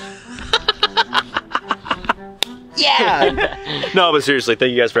 Yeah! No, but seriously,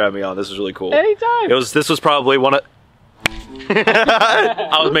 thank you guys for having me on. This was really cool. Anytime. This was probably one of...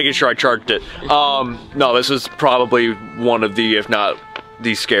 I was making sure I charted it. No, this was probably one of the, if not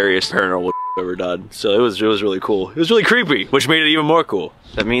the scariest paranormal I've ever done. So it was really cool. It was really creepy, which made it even more cool.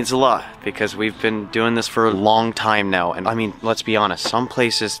 That means a lot, because we've been doing this for a long time now, and I mean, let's be honest, some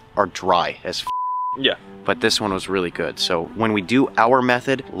places are dry as f. Yeah. But this one was really good. So when we do our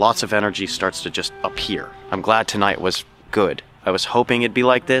method, lots of energy starts to just appear. I'm glad tonight was good. I was hoping it'd be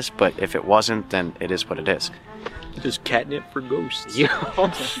like this, but if it wasn't, then it is what it is. Just catnip for ghosts.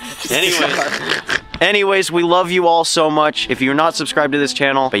 Anyways, we love you all so much. If you're not subscribed to this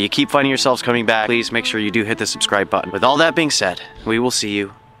channel, but you keep finding yourselves coming back, please make sure you do hit the subscribe button. With all that being said, we will see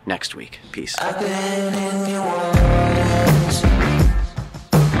you next week. Peace.